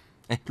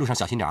哎，路上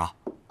小心点啊。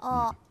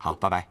哦。好，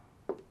拜拜。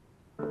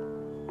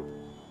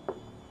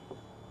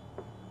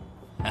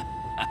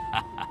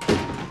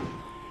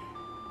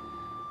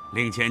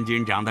令千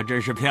金长得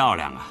真是漂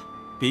亮啊，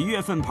比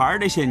月份牌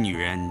那些女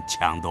人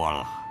强多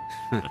了。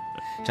哼，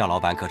赵老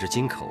板可是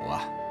金口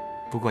啊。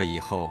不过以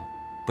后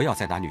不要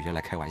再拿女人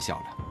来开玩笑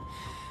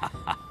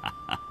了。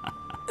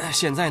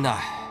现在呢，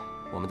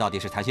我们到底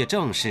是谈些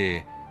正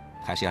事，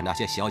还是要拿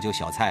些小酒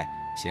小菜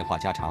闲话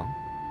家常？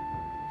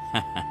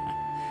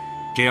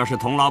只要是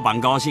童老板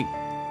高兴，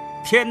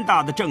天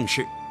大的正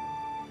事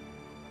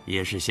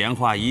也是闲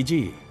话一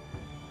句，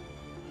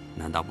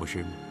难道不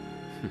是吗？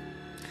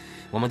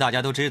我们大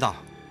家都知道，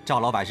赵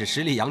老板是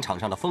十里洋场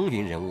上的风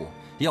云人物，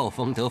要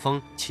风得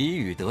风，其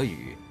雨得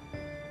雨。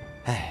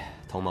哎，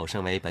童某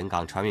身为本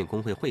港船运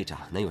工会会长，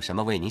能有什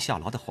么为您效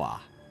劳的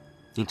话，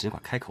您只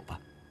管开口吧。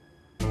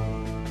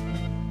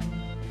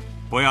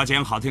不要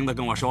讲好听的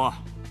跟我说，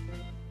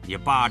你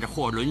霸着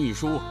货轮运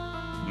输，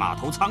码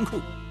头仓库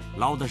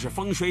捞的是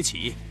风水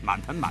起，满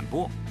盆满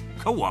钵。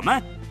可我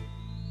们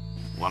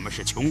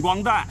是穷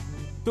光蛋，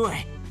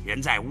对，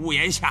人在屋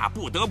檐下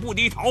不得不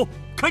低头。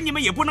可你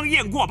们也不能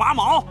雁过拔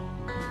毛，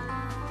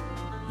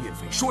运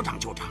费说涨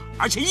就涨，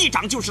而且一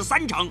涨就是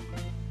3成，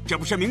这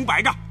不是明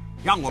摆着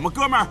让我们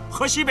哥们儿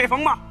喝西北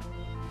风吗？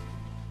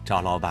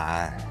赵老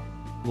板，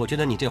我觉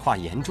得你这话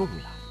严重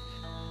了。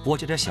我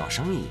这点小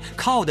生意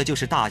靠的就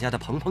是大家的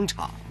捧捧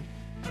场。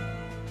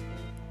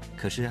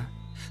可是啊，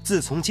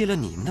自从接了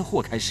你们的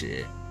货开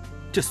始，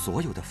这所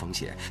有的风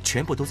险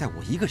全部都在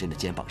我一个人的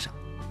肩膀上。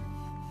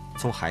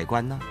从海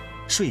关呐、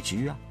税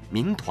局啊、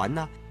民团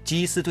呐、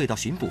缉私队到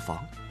巡捕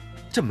房，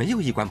这没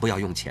有一关不要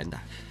用钱的，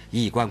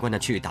一关关的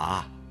去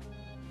打。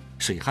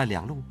水旱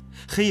两路、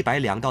黑白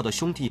两道的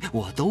兄弟，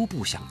我都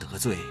不想得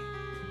罪。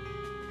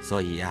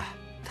所以呀，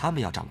他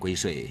们要涨归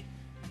税，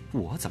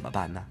我怎么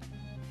办呢？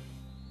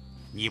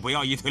你不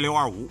要一推6、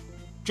2、5，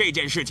这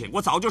件事情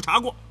我早就查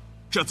过，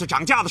这次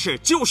涨价的事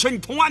就是你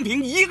童安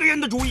平一个人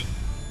的主意。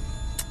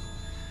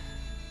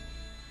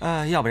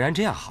要不然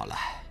这样好了，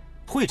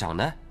会长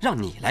呢让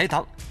你来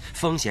当，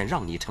风险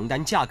让你承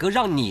担，价格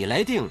让你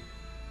来定。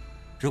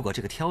如果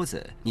这个挑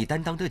子你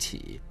担当得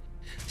起，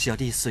小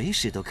弟随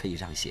时都可以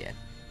让贤。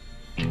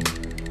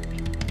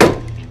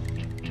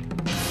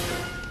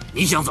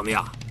你想怎么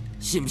样？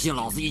信不信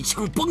老子一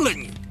枪崩了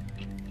你？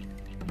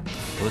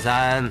涂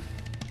三，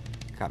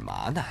干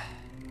嘛呢？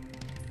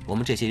我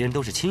们这些人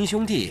都是亲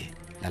兄弟，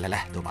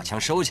来，都把枪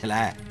收起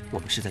来。我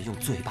们是在用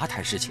嘴巴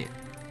谈事情，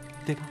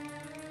对吧？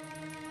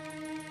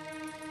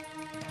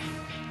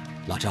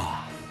老赵，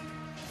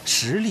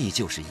实力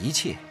就是一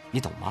切，你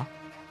懂吗？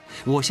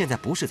我现在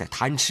不是在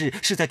贪吃，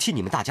是在替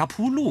你们大家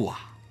铺路啊！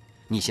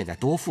你现在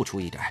多付出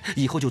一点，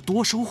以后就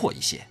多收获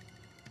一些。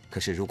可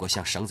是如果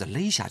像绳子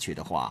勒下去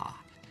的话，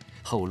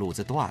后路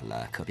子断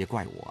了，可别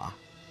怪我啊！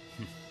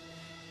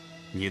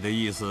你的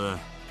意思，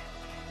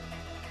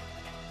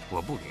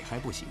我不给还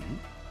不行？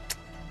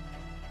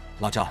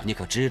老赵，你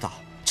可知道，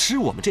吃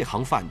我们这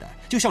行饭的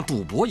就像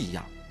赌博一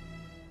样。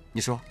你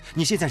说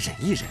你现在忍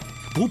一忍，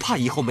不怕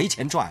以后没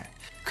钱赚，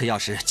可要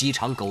是鸡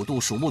肠狗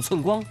肚、鼠目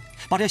寸光，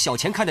把这小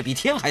钱看得比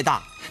天还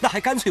大，那还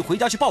干脆回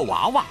家去抱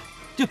娃娃，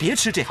就别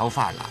吃这行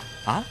饭了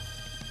啊！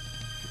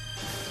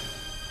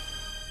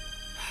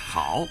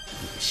好，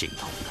你个姓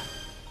童的，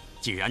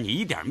既然你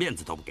一点面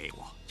子都不给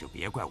我，就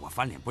别怪我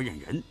翻脸不认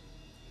人。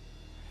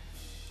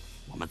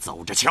我们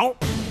走着瞧，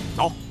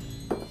走。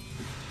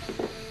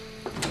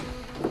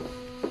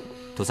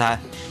涂三，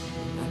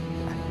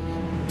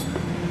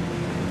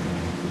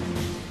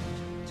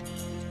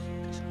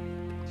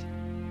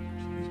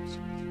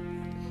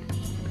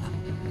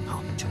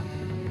好，去，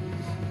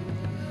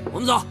我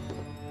们走。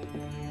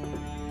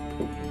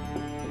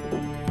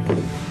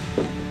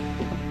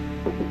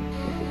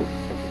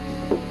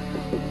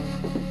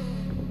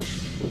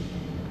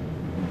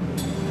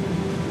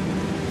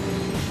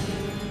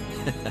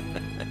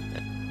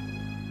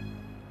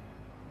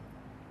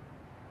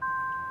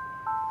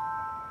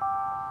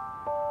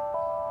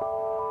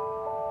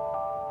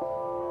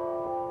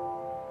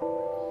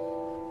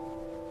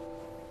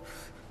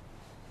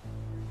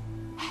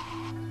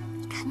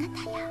看看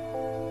他呀，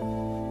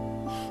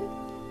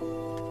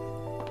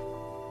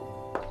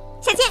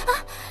小倩啊，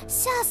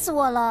吓死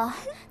我了！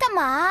干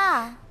嘛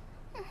啊？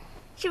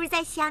是不是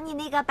在想你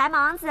那个白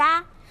马王子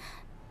啊？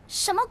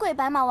什么鬼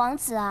白马王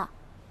子啊？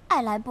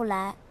爱来不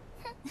来？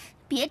哼，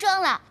别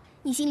装了，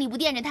你心里不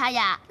惦着他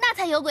呀，那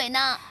才有鬼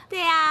呢。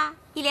对啊，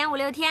一连5、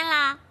6天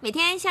啦，每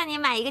天向你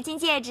买一个金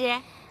戒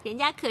指，人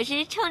家可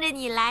是冲着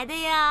你来的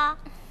呀。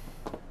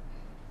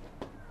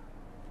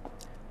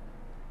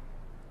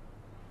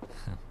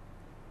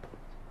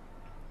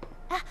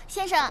啊，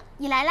先生，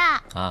你来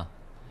啦！啊，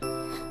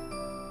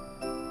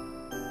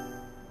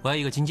我要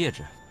一个金戒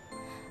指。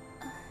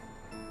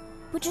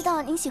不知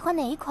道您喜欢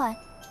哪一款，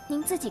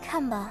您自己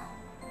看吧。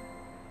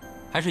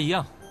还是一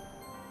样，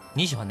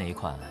你喜欢哪一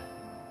款，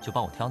就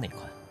帮我挑哪一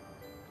款。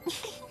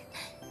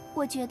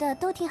我觉得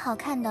都挺好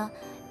看的，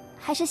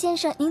还是先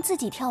生您自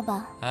己挑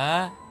吧。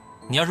哎，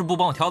你要是不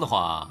帮我挑的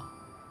话，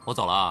我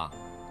走了啊。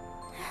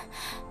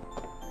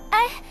哎，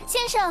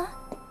先生。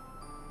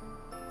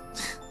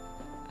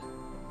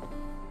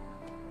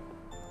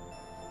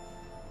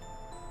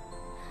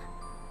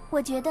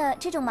我觉得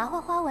这种麻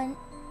花花纹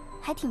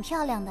还挺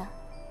漂亮的。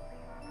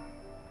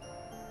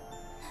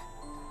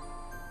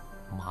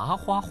麻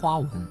花花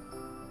纹？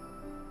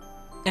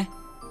哎，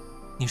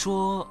你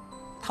说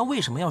他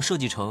为什么要设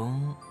计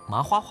成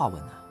麻花花纹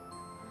呢？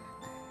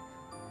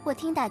我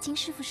听打金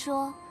师傅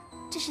说，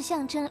这是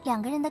象征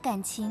两个人的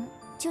感情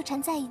纠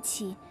缠在一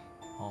起，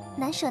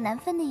难舍难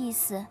分的意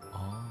思。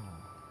哦，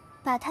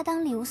把它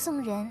当礼物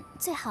送人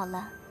最好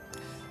了。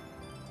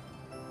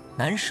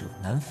难舍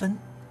难分，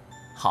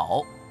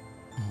好。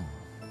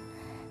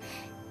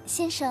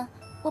先生，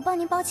我帮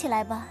您包起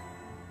来吧。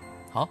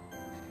好。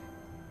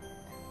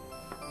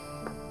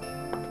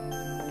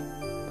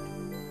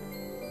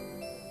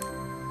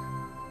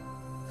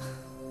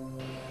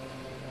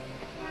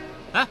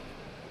哎，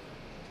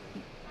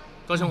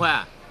高成辉，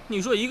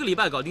你说1个礼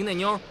拜搞定那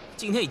妞，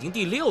今天已经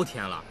第6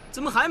天了，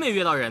怎么还没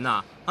约到人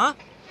呢？啊？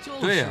就是。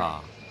对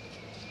啊，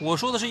我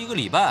说的是1个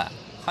礼拜，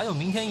还有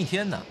明天1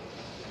天呢。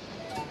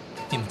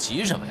你们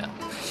急什么呀？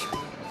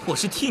我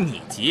是替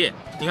你急。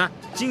你看，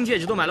金戒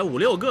指都买了5、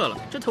6个了，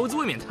这投资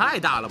未免太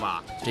大了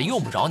吧？这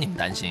用不着你们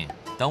担心，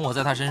等我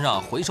在他身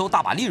上回收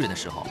大把利润的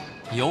时候，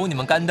有你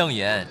们干瞪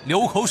眼、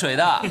流口水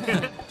的。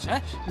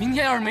哎，明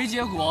天要是没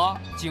结果，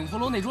景福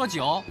楼那桌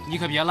酒你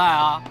可别赖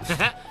啊！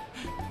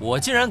我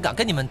既然敢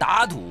跟你们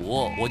打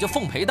赌，我就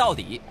奉陪到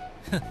底。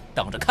哼，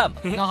等着看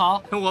吧。那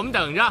好，我们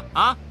等着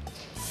啊。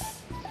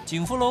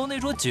景福楼那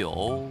桌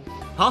酒，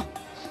好，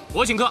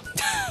我请客。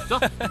走，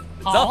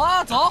好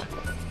啊，走。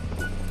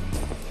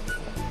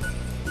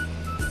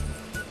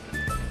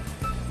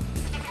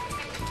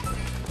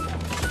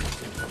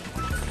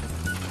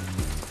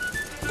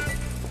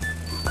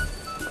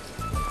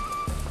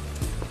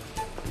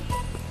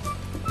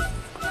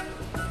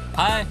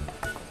嗨。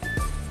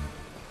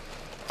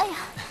哎呀，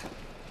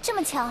这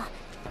么巧，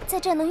在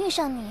这儿能遇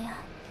上你。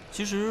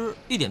其实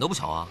一点都不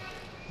巧啊，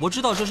我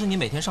知道这是你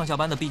每天上下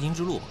班的必经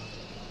之路，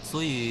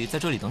所以在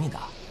这里等你的。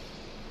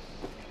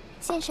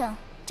先生，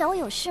找我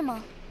有事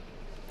吗？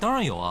当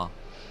然有啊，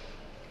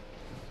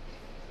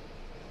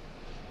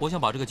我想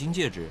把这个金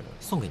戒指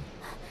送给你。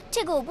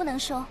这个我不能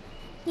收，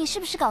你是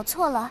不是搞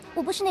错了？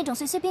我不是那种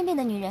随随便便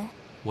的女人。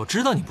我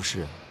知道你不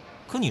是，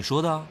可你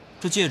说的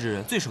这戒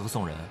指最适合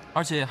送人，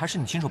而且还是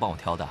你亲手帮我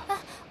挑的。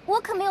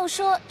我可没有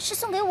说是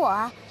送给我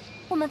啊，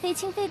我们非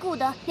亲非故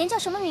的，连叫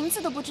什么名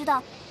字都不知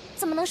道，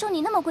怎么能收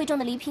你那么贵重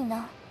的礼品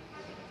呢？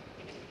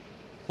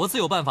我自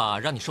有办法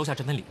让你收下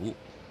这份礼物，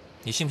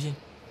你信不信？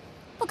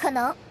不可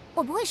能，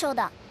我不会收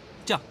的。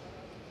这样，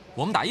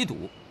我们打一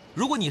赌，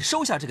如果你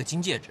收下这个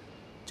金戒指，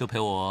就陪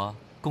我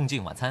共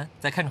进晚餐，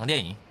再看场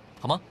电影，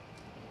好吗？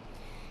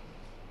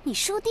你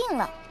输定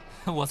了。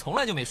我从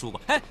来就没输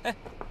过。哎，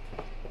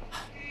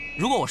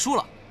如果我输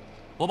了，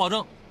我保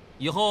证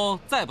以后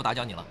再也不打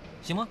搅你了，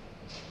行吗？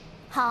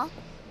好，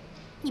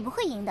你不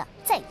会赢的，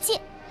再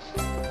见。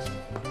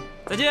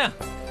再见。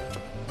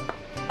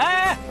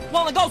哎，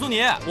忘了告诉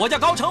你，我叫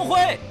高成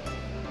辉。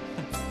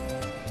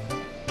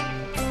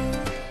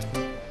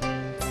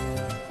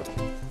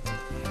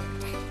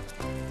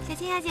小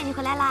青小姐，你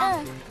回来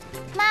啦？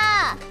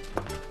妈，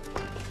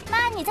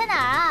你在哪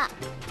儿啊？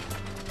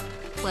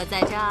我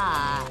在这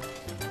儿。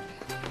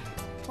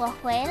我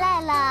回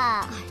来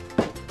了。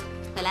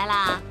回来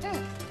啦？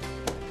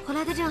回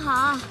来的正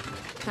好。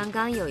刚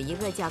刚有一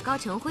个叫高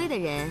成辉的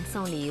人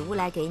送礼物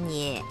来给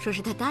你，说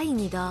是他答应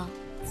你的。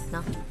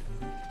喏。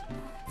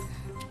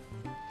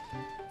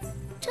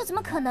这怎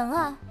么可能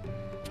啊？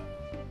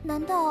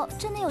难道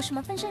真的有什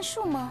么分身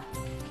术吗？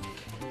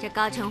这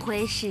高成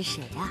辉是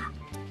谁啊？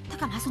他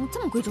干嘛送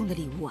这么贵重的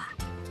礼物啊？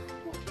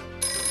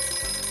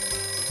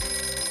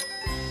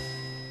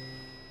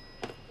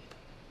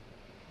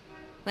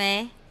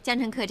喂，江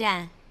城客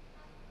栈。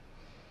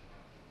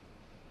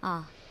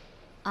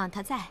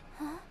他在。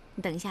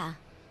你等一下啊。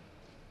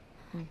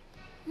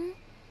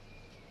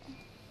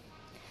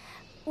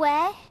喂。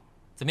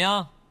怎么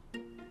样？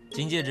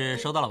金戒指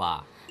收到了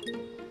吧？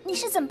你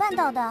是怎么办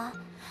到的？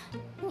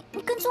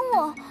你跟踪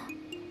我，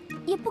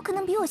也不可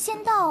能比我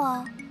先到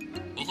啊！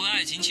我会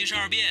爱情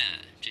72变，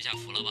这下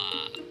服了吧？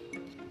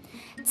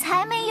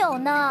才没有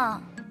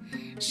呢！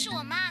是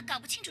我妈搞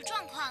不清楚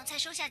状况才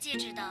收下戒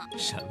指的。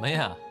什么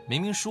呀？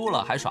明明输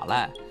了还耍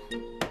赖！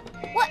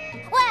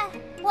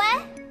喂！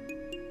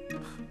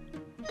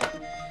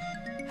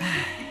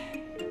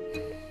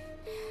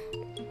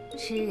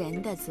吃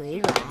人的嘴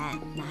软，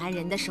拿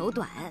人的手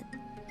短，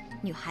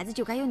女孩子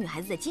就该有女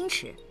孩子的矜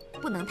持，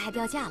不能太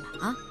掉价了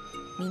啊！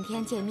明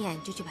天见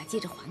面就去把戒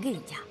指还给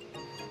人家。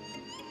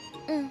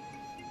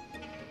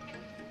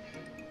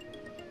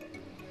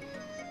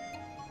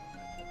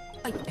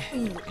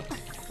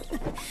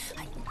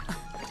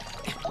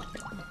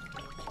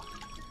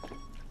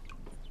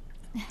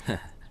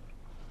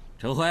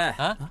程辉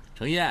啊，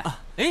程烨，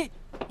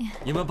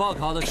你们报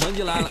考的成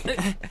绩来了。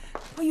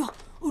哎呦，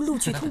录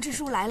取通知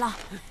书来了，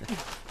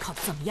考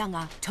得怎么样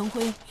啊？程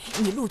辉，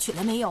你录取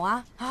了没有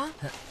啊？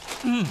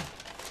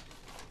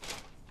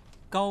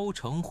高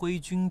承辉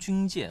军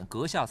军舰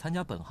阁下参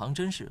加本行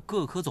甄试，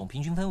各科总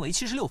评均分为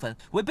76分，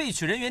为备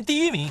取人员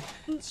第1名，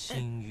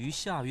请于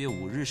下月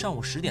5日上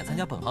午10点参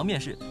加本行面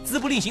试，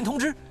自不另行通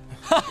知。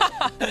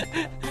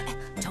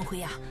承辉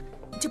呀，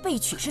这备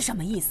取是什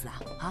么意思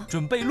啊？啊，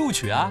准备录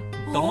取啊，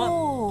懂了吗？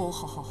哦，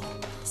好，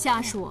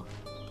瞎说，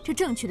这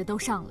正取的都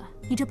上了，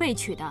你这备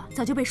取的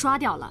早就被刷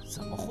掉了。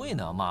怎么会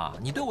呢，妈，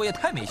你对我也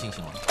太没信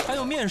心了。还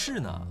有面试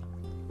呢，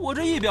我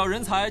这一表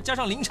人才加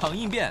上临场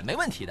应变，没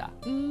问题的，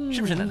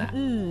是不是奶奶？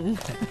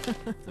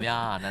怎么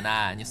样，奶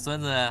奶，你孙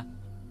子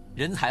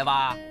人才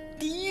吧？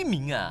第1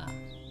名啊！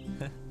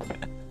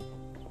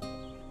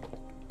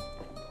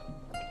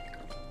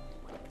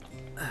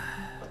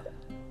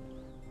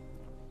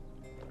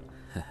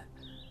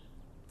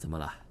怎么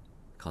了？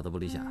考得不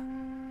理想？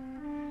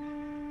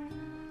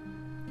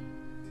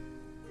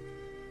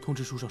通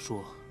知书上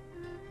说，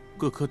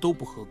各科都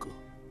不合格，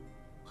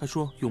还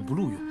说永不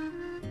录用，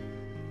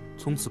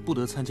从此不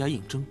得参加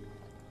应征。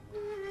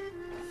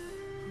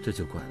这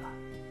就怪了，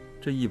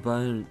这一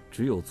般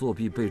只有作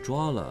弊被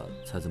抓了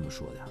才这么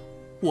说的呀。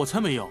我才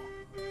没有。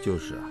就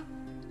是啊，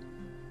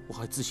我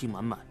还自信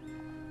满满，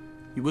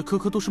以为科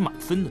科都是满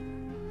分呢。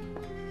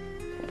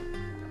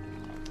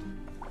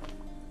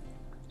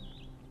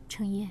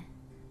程烨，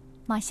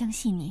妈相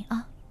信你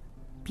啊，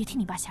别听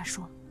你爸瞎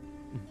说。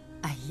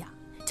哎呀，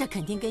这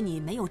肯定跟你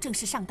没有正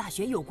式上大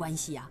学有关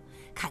系啊！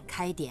看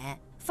开点，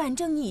反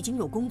正你已经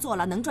有工作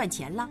了，能赚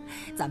钱了，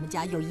咱们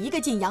家有1个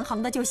进洋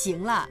行的就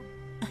行了。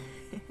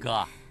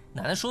哥，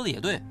奶奶说的也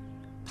对，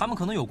他们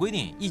可能有规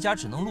定，一家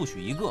只能录取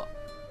1个。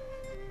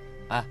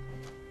哎，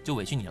就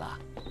委屈你了。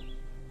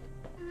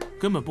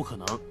根本不可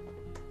能，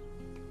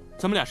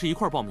咱们俩是一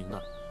块报名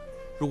的，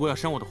如果要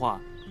删我的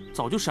话，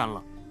早就删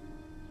了。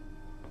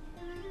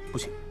不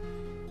行，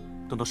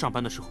等到上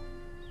班的时候，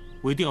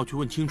我一定要去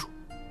问清楚。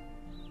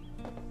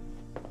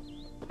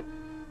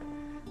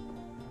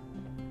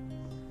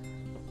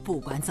不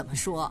管怎么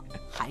说，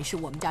还是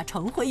我们家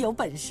程辉有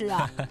本事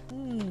啊！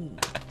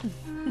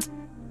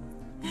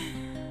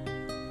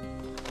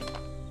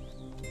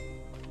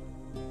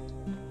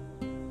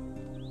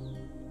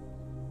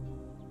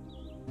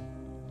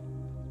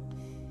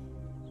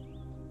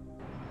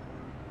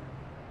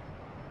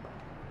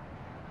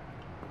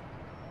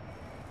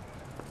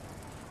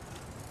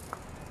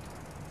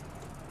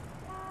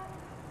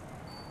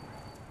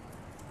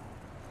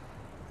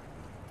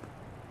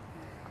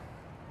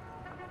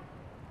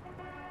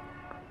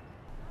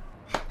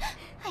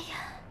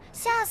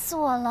吓死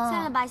我了！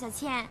算了吧，小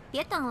倩，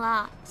别等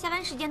了，下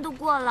班时间都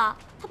过了，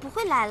他不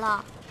会来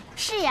了。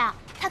是呀，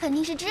他肯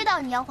定是知道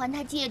你要还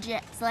他戒指，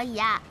所以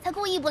呀，才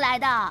故意不来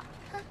的。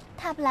哼，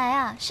他不来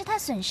啊，是他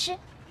损失，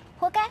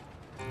活该。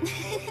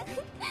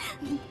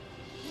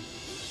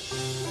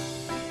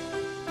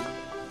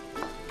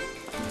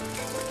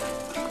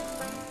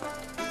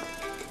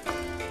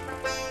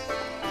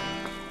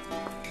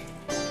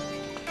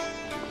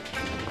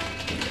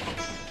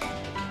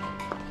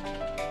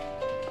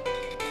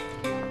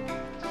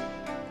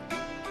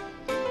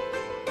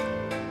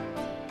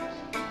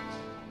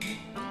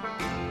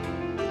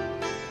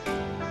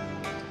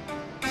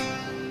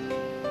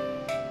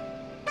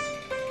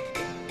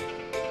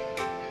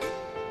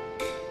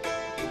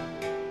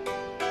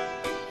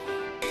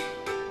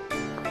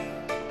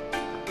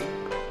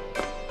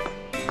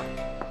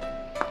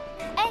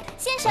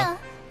先生，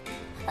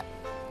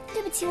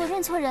对不起，我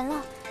认错人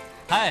了。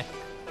嗨，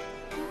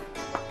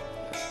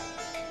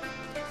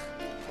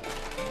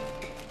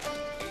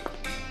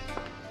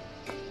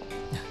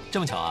这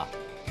么巧啊？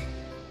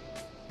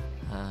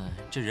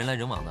这人来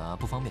人往的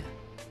不方便，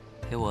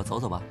陪我走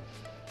走吧。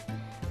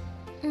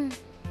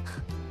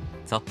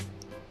走。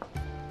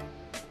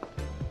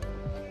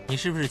你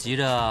是不是急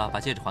着把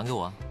戒指还给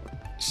我？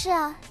是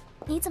啊，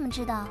你怎么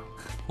知道？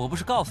我不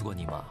是告诉过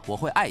你吗？我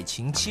会爱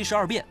情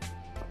72变。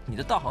你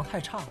的道行太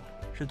差了，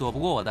是躲不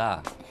过我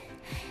的。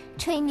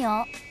吹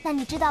牛？那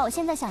你知道我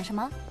现在想什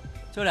么？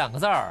就2个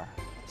字儿，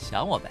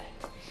想我呗。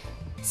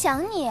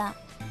想你啊，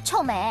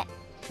臭美。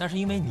那是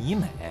因为你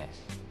美，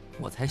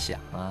我才想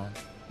啊。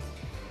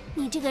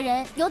你这个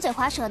人油嘴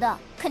滑舌的，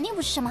肯定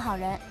不是什么好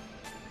人。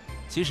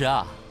其实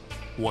啊，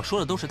我说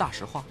的都是大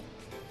实话。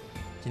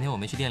今天我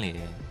没去店里，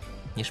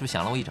你是不是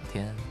想了我一整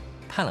天，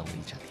盼了我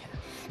一整天？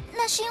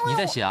那是因为你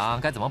在想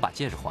该怎么把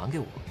戒指还给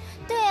我。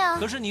对啊。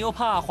可是你又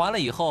怕还了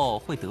以后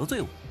会得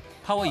罪我，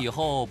怕我以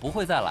后不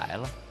会再来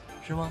了，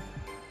是吗？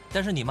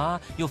但是你妈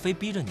又非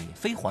逼着你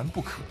非还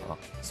不可，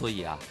所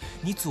以啊，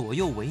你左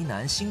右为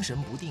难，心神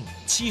不定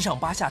，7上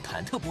8下，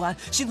忐忑不安，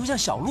心头像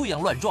小鹿一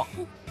样乱撞。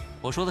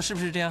我说的是不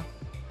是这样？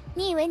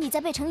你以为你在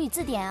背成语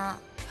字典啊？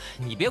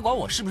你别管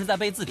我是不是在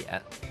背字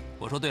典，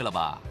我说对了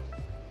吧？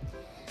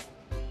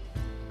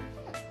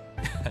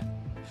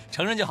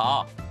承认就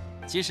好。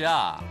其实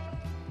啊，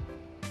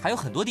还有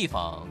很多地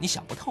方你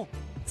想不透，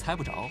猜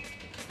不着。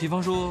比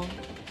方说，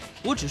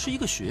我只是一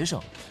个学生，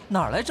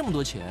哪来这么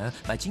多钱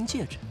买金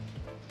戒指？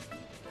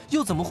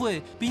又怎么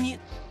会比你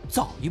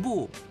早一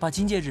步把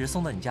金戒指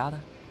送到你家的？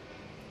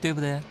对不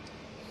对？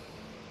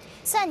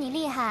算你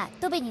厉害，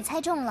都被你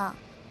猜中了。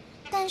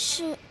但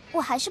是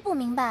我还是不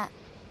明白，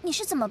你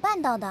是怎么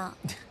办到的？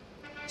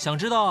想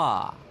知道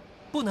啊？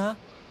不能，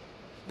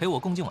陪我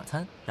共进晚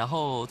餐，然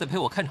后再陪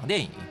我看场电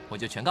影，我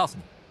就全告诉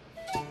你。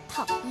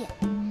讨厌。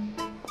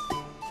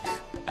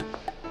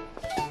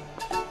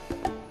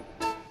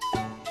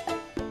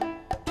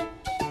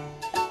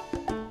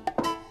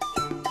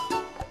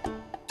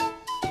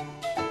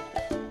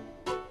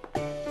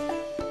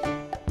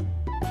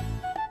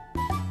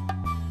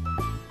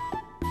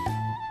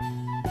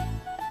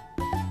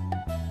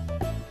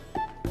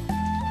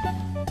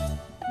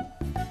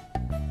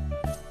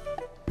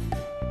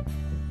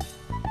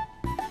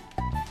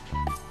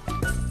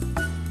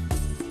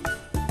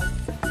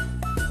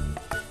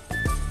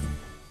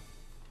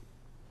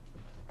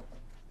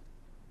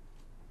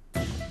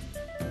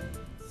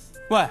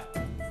喂，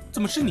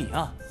怎么是你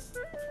啊？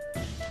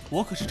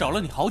我可是找了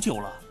你好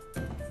久了。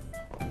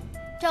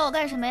找我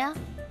干什么呀？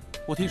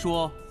我听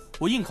说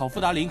我应考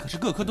复达林可是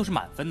个科都是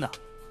满分的，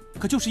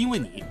可就是因为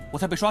你，我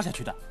才被刷下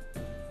去的。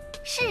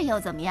是又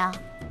怎么样？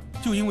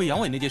就因为阳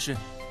痿那件事。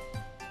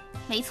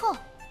没错。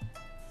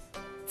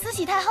慈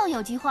禧太后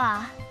有句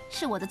话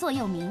是我的座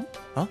右铭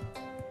啊。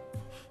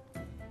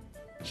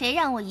谁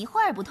让我一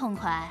会儿不痛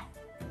快，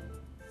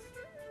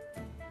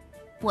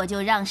我就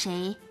让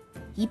谁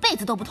一辈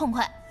子都不痛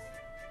快。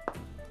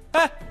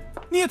哎，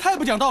你也太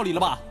不讲道理了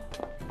吧！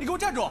你给我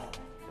站住！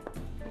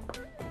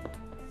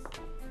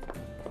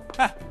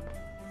哎，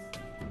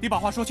你把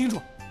话说清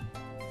楚。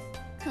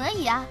可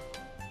以啊，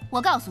我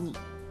告诉你，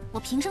我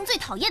平生最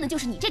讨厌的就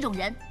是你这种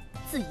人，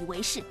自以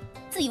为是，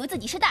自以为自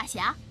己是大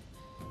侠。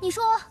你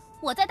说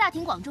我在大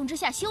庭广众之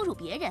下羞辱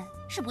别人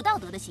是不道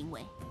德的行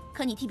为，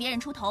可你替别人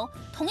出头，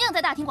同样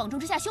在大庭广众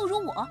之下羞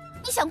辱我，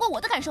你想过我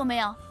的感受没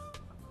有？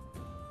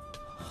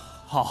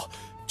好，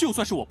就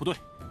算是我不对。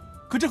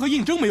可这和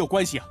应征没有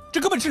关系啊，这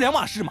根本是两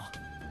码事嘛！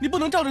你不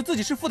能仗着自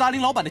己是富达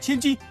林老板的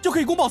千金就可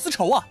以公报私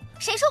仇啊！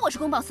谁说我是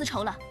公报私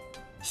仇了？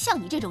像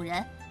你这种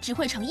人，只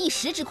会逞一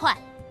时之快，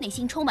内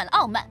心充满了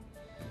傲慢，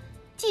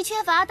既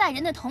缺乏待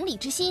人的同理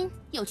之心，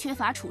又缺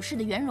乏处事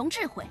的圆融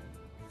智慧。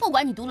不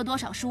管你读了多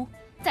少书，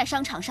在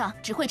商场上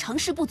只会成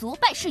事不足，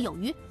败事有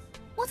余。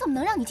我怎么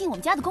能让你进我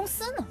们家的公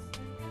司呢？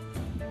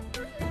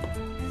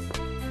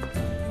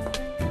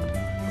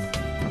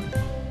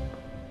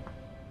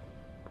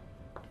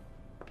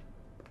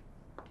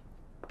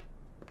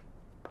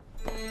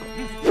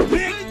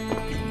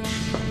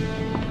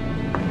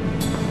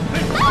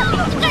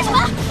干什么？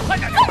快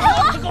点！放开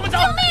我！跟我们走！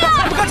救命啊！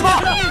干什么？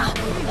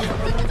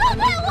放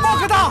开我！放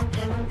开他！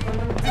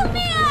救命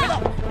啊！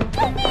救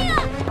命啊！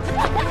放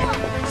开我！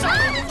站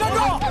住！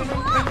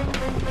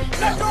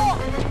站住！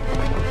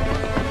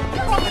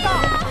放开他！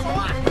走啊！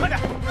快点！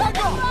站住！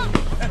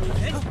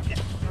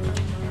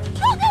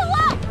放开我！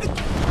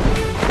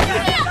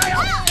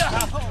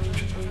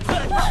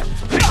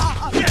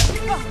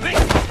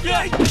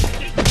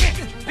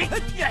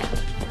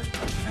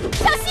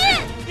小心！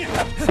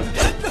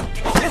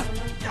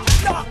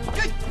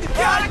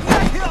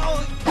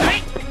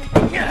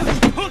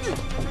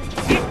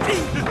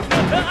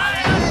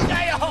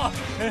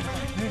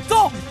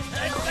走！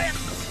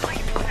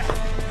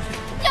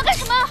要干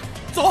什么？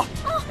走！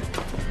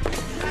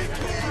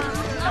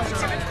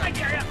快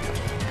点呀！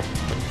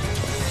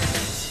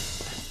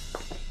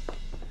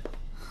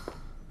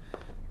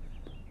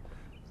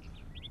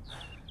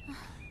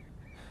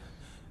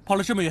跑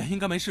了这么远，应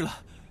该没事了。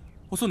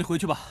我送你回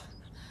去吧。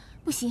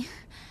不行，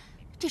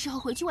这时候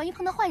回去，万一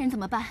碰到坏人怎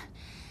么办？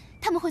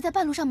他们会在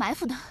半路上埋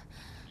伏的。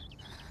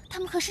他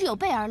们可是有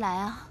备而来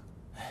啊。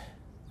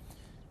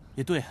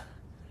也对，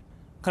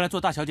看来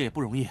做大小姐也不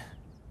容易，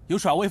有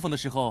耍威风的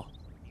时候，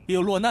也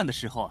有落难的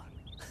时候啊。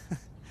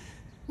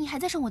你还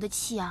在生我的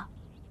气啊？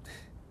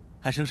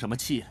还生什么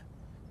气？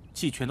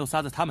气全都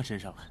撒在他们身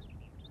上了。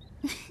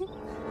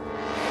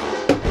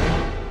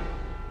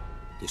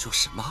你说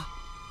什么？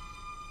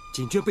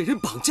锦娟被人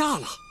绑架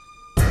了？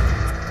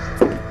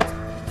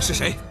是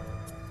谁？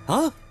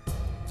啊？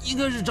应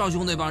该是赵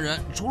兄那帮人，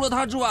除了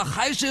他之外，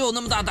还谁有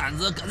那么大胆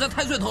子敢在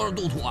太岁头上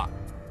动土啊？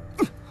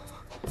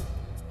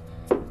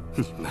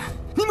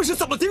你们是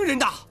怎么盯人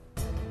的？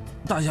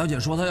大小姐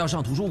说她要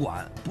上图书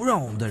馆，不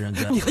让我们的人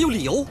跟。你还有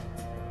理由？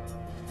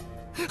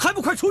还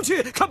不快出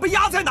去看被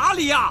压在哪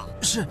里呀！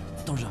是，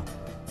董事长。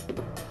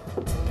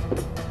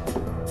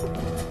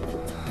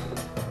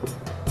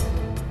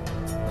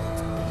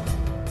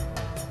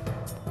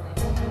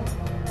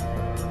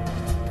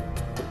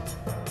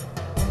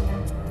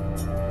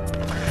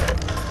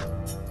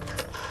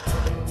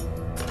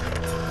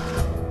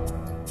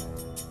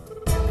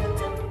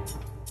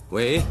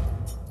喂，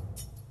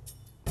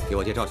给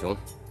我接赵雄。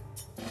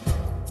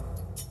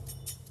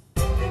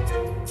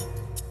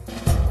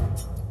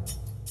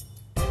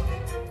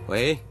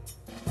喂，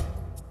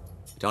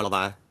赵老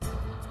板，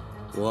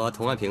我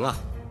童安平啊，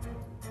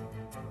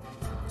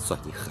算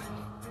你狠。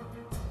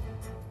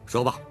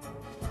说吧，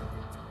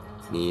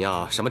你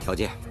要什么条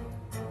件？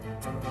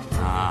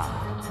啊，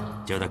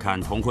就得看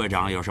童会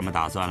长有什么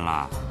打算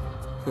了。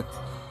哼，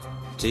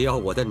只要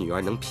我的女儿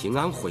能平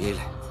安回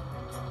来，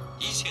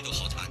一切都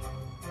好谈。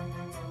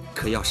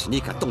可要是你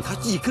敢动他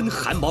一根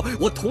汗毛，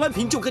我童安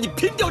平就跟你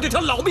拼掉这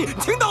条老命，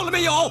听到了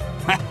没有？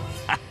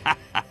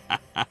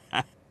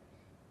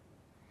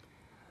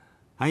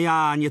哎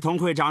呀，你童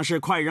会长是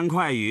快人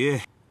快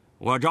语，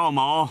我赵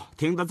某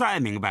听得再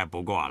明白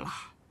不过了。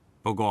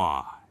不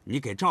过你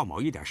给赵某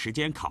一点时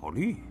间考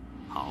虑，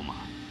好吗？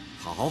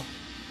好，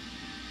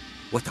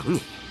我等你。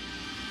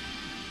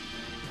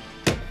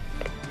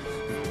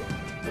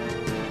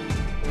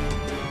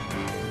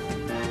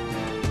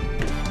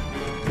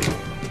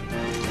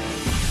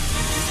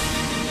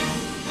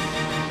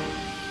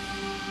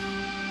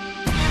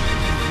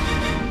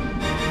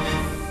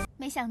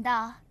没想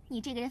到你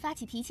这个人发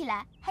起脾气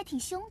来还挺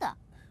凶的。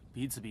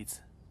彼此。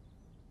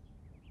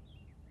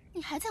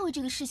你还在为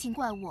这个事情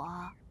怪我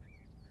啊？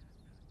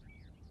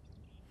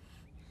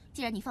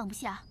既然你放不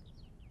下，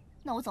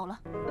那我走了。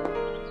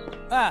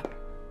哎，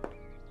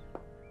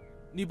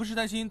你不是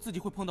担心自己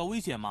会碰到危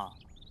险吗？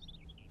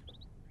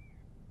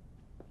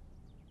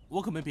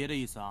我可没别的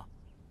意思啊，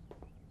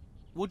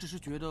我只是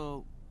觉得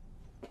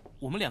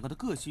我们两个的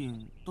个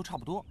性都差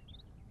不多，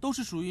都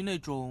是属于那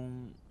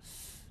种，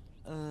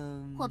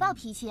火爆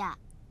脾气啊？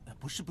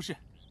不是，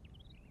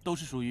都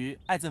是属于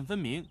爱憎分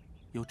明，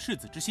有赤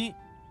子之心。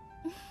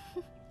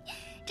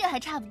这还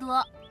差不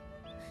多。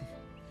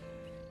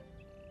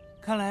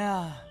看来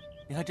啊，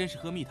你还真是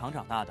喝蜜糖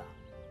长大的，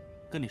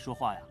跟你说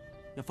话呀，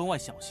要分外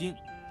小心。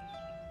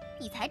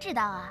你才知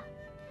道啊。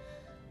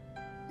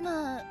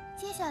那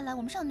接下来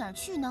我们上哪儿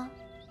去呢？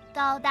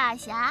高大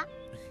侠。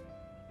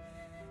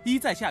一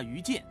在下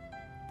愚见，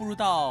不如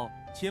到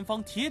前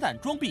方铁胆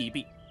庄避一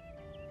避。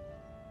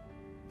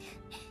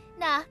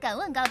那敢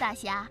问高大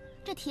侠，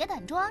这铁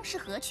胆庄是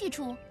何去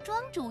处？庄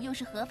主又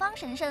是何方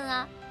神圣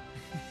啊？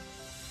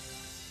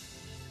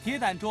铁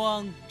胆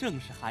庄正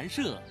是寒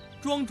舍，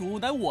庄主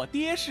乃我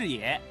爹是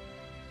也。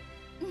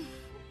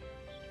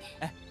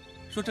哎，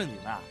说正经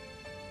的，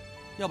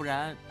要不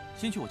然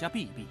先去我家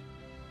避一避，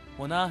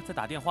我呢再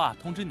打电话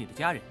通知你的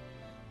家人。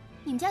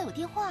你们家有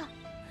电话？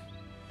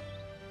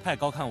太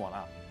高看我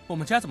了，我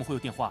们家怎么会有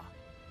电话？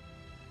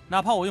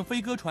哪怕我用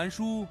飞鸽传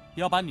书，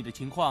也要把你的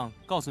情况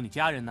告诉你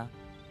家人呢。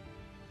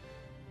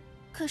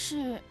可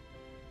是，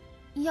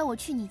你要我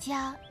去你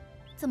家，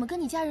怎么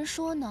跟你家人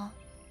说呢？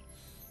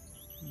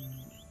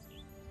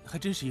还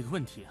真是一个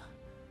问题啊。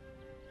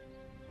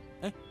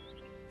哎，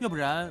要不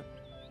然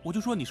我就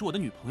说你是我的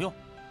女朋友。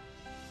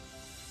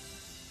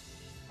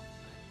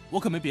我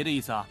可没别的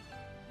意思啊，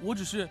我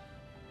只是……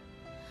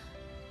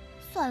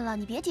算了，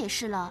你别解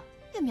释了，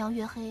越描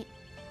越黑。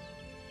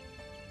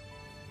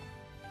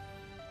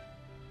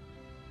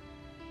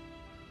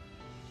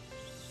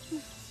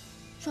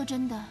说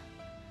真的，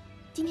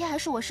今天还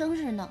是我生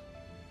日呢，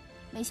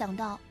没想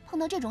到碰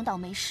到这种倒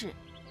霉事，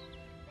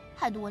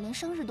害得我连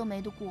生日都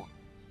没得过。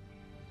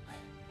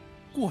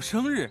过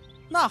生日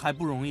那还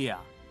不容易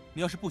啊！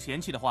你要是不嫌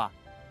弃的话，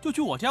就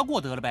去我家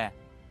过得了呗。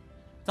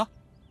走，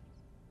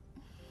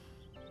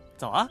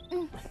走啊！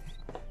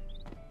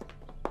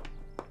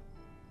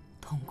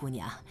童姑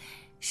娘，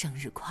生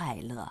日快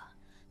乐！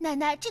奶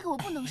奶，这个我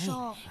不能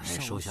收。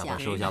收下吧，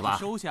收下吧，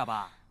收下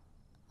吧。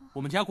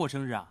我们家过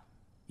生日啊，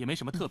也没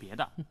什么特别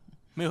的，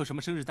没有什么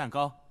生日蛋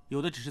糕，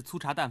有的只是粗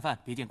茶淡饭，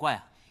别见怪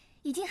啊。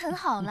已经很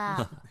好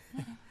了。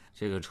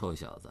这个臭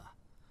小子，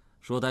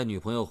说带女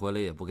朋友回来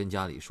也不跟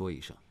家里说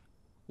一声，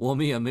我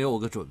们也没有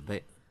个准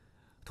备。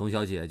童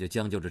小姐就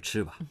将就着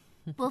吃吧。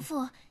伯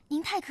父，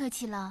您太客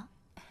气了。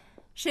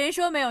谁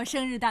说没有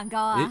生日蛋糕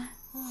啊？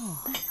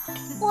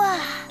哇，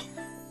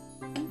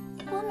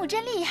伯母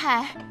真厉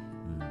害。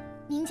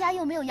您家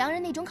又没有洋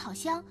人那种烤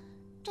箱，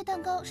这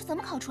蛋糕是怎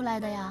么烤出来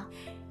的呀？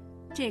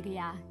这个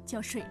呀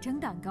叫水蒸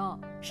蛋糕，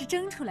是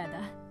蒸出来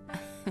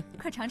的。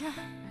快尝尝。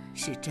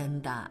是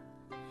真的，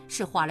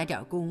是花了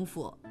点功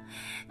夫，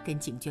跟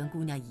景娟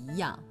姑娘一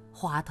样，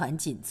花团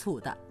锦簇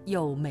的，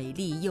又美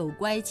丽又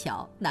乖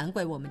巧，难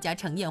怪我们家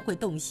程燕会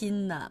动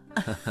心呢。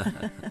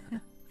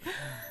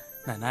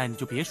奶奶，你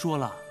就别说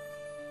了。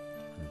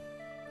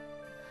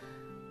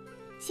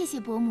谢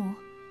谢伯母，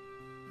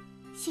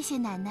谢谢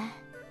奶奶。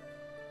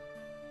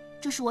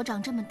这是我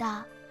长这么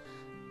大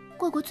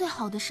过过最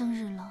好的生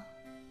日了。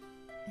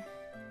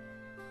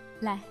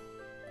来，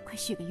快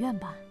许个愿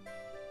吧。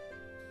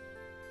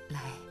来，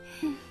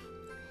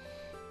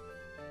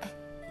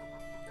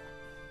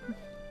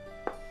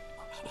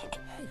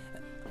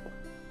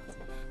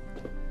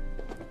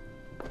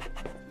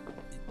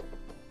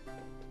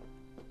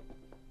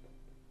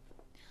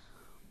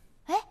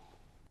哎，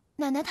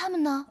奶奶他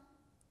们呢？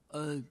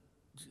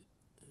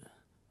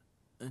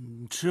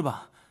你吃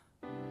吧。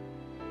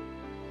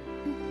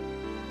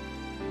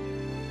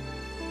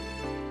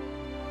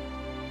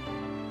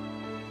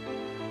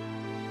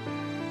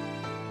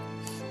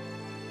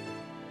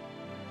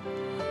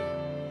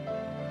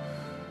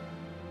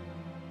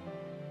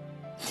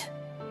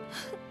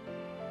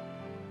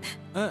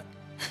哎，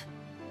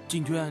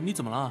景娟，你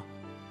怎么了？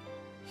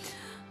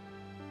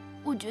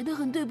我觉得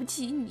很对不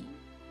起你。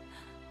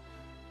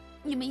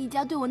你们一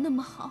家对我那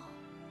么好，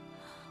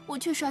我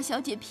却耍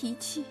小姐脾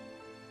气，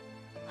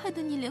害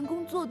得你连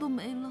工作都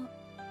没了。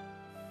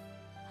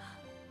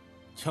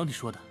瞧你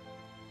说的，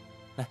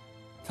来，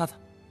擦擦。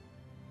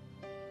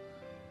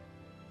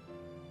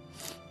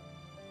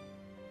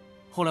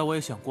后来我也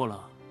想过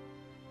了，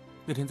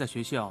那天在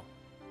学校，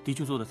的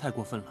确做得太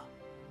过分了，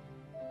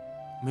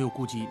没有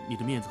顾及你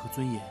的面子和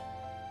尊严，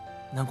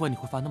难怪你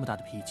会发那么大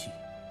的脾气。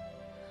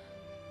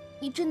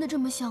你真的这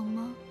么想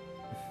吗？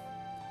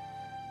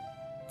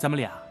咱们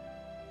俩，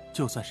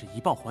就算是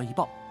一报还一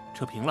报，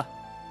扯平了，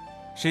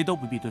谁都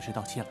不必对谁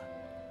道歉了。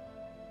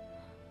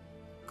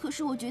可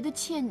是我觉得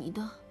欠你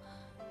的，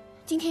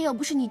今天要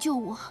不是你救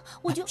我，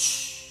我就……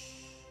嘘。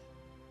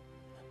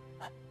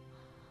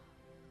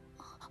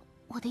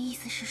我的意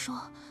思是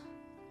说，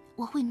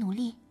我会努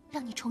力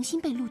让你重新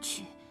被录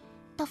取，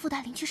到傅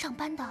大林去上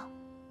班的。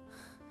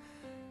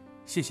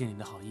谢谢你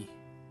的好意，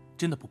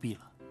真的不必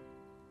了。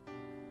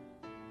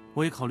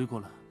我也考虑过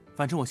了，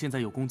反正我现在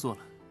有工作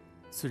了，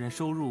虽然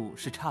收入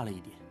是差了一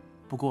点，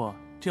不过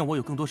这样我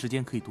有更多时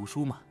间可以读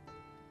书嘛。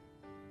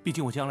毕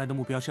竟我将来的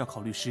目标是要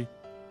考律师，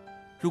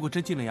如果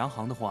真进了洋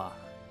行的话，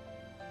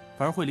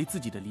反而会离自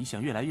己的理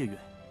想越来越远。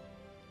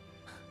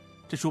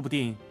这说不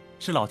定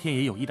是老天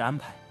爷有意的安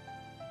排。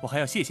我还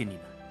要谢谢你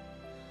呢。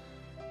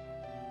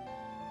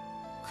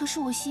可是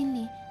我心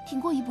里挺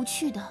过意不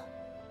去的。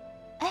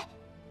哎，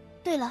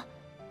对了，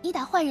你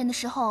打坏人的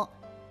时候，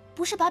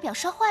不是把表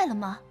摔坏了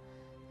吗？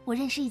我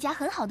认识一家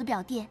很好的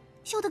表店，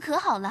修得可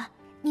好了，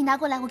你拿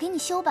过来我给你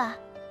修吧。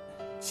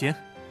行，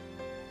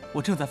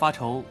我正在发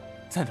愁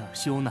在哪儿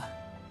修呢。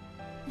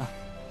啊，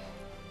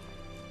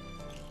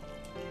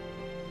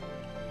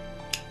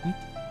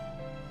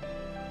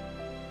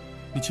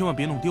你千万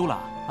别弄丢了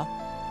啊！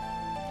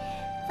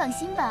放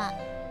心吧。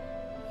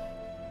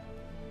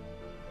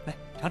来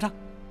尝尝。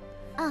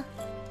嗯。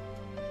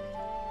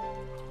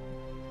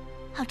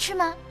好吃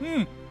吗？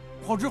嗯，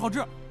好吃好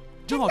吃，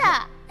真好吃，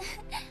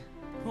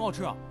很好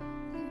吃啊。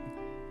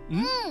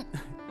嗯。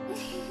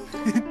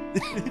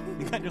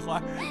你看这花，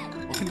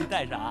我给你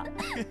带上啊。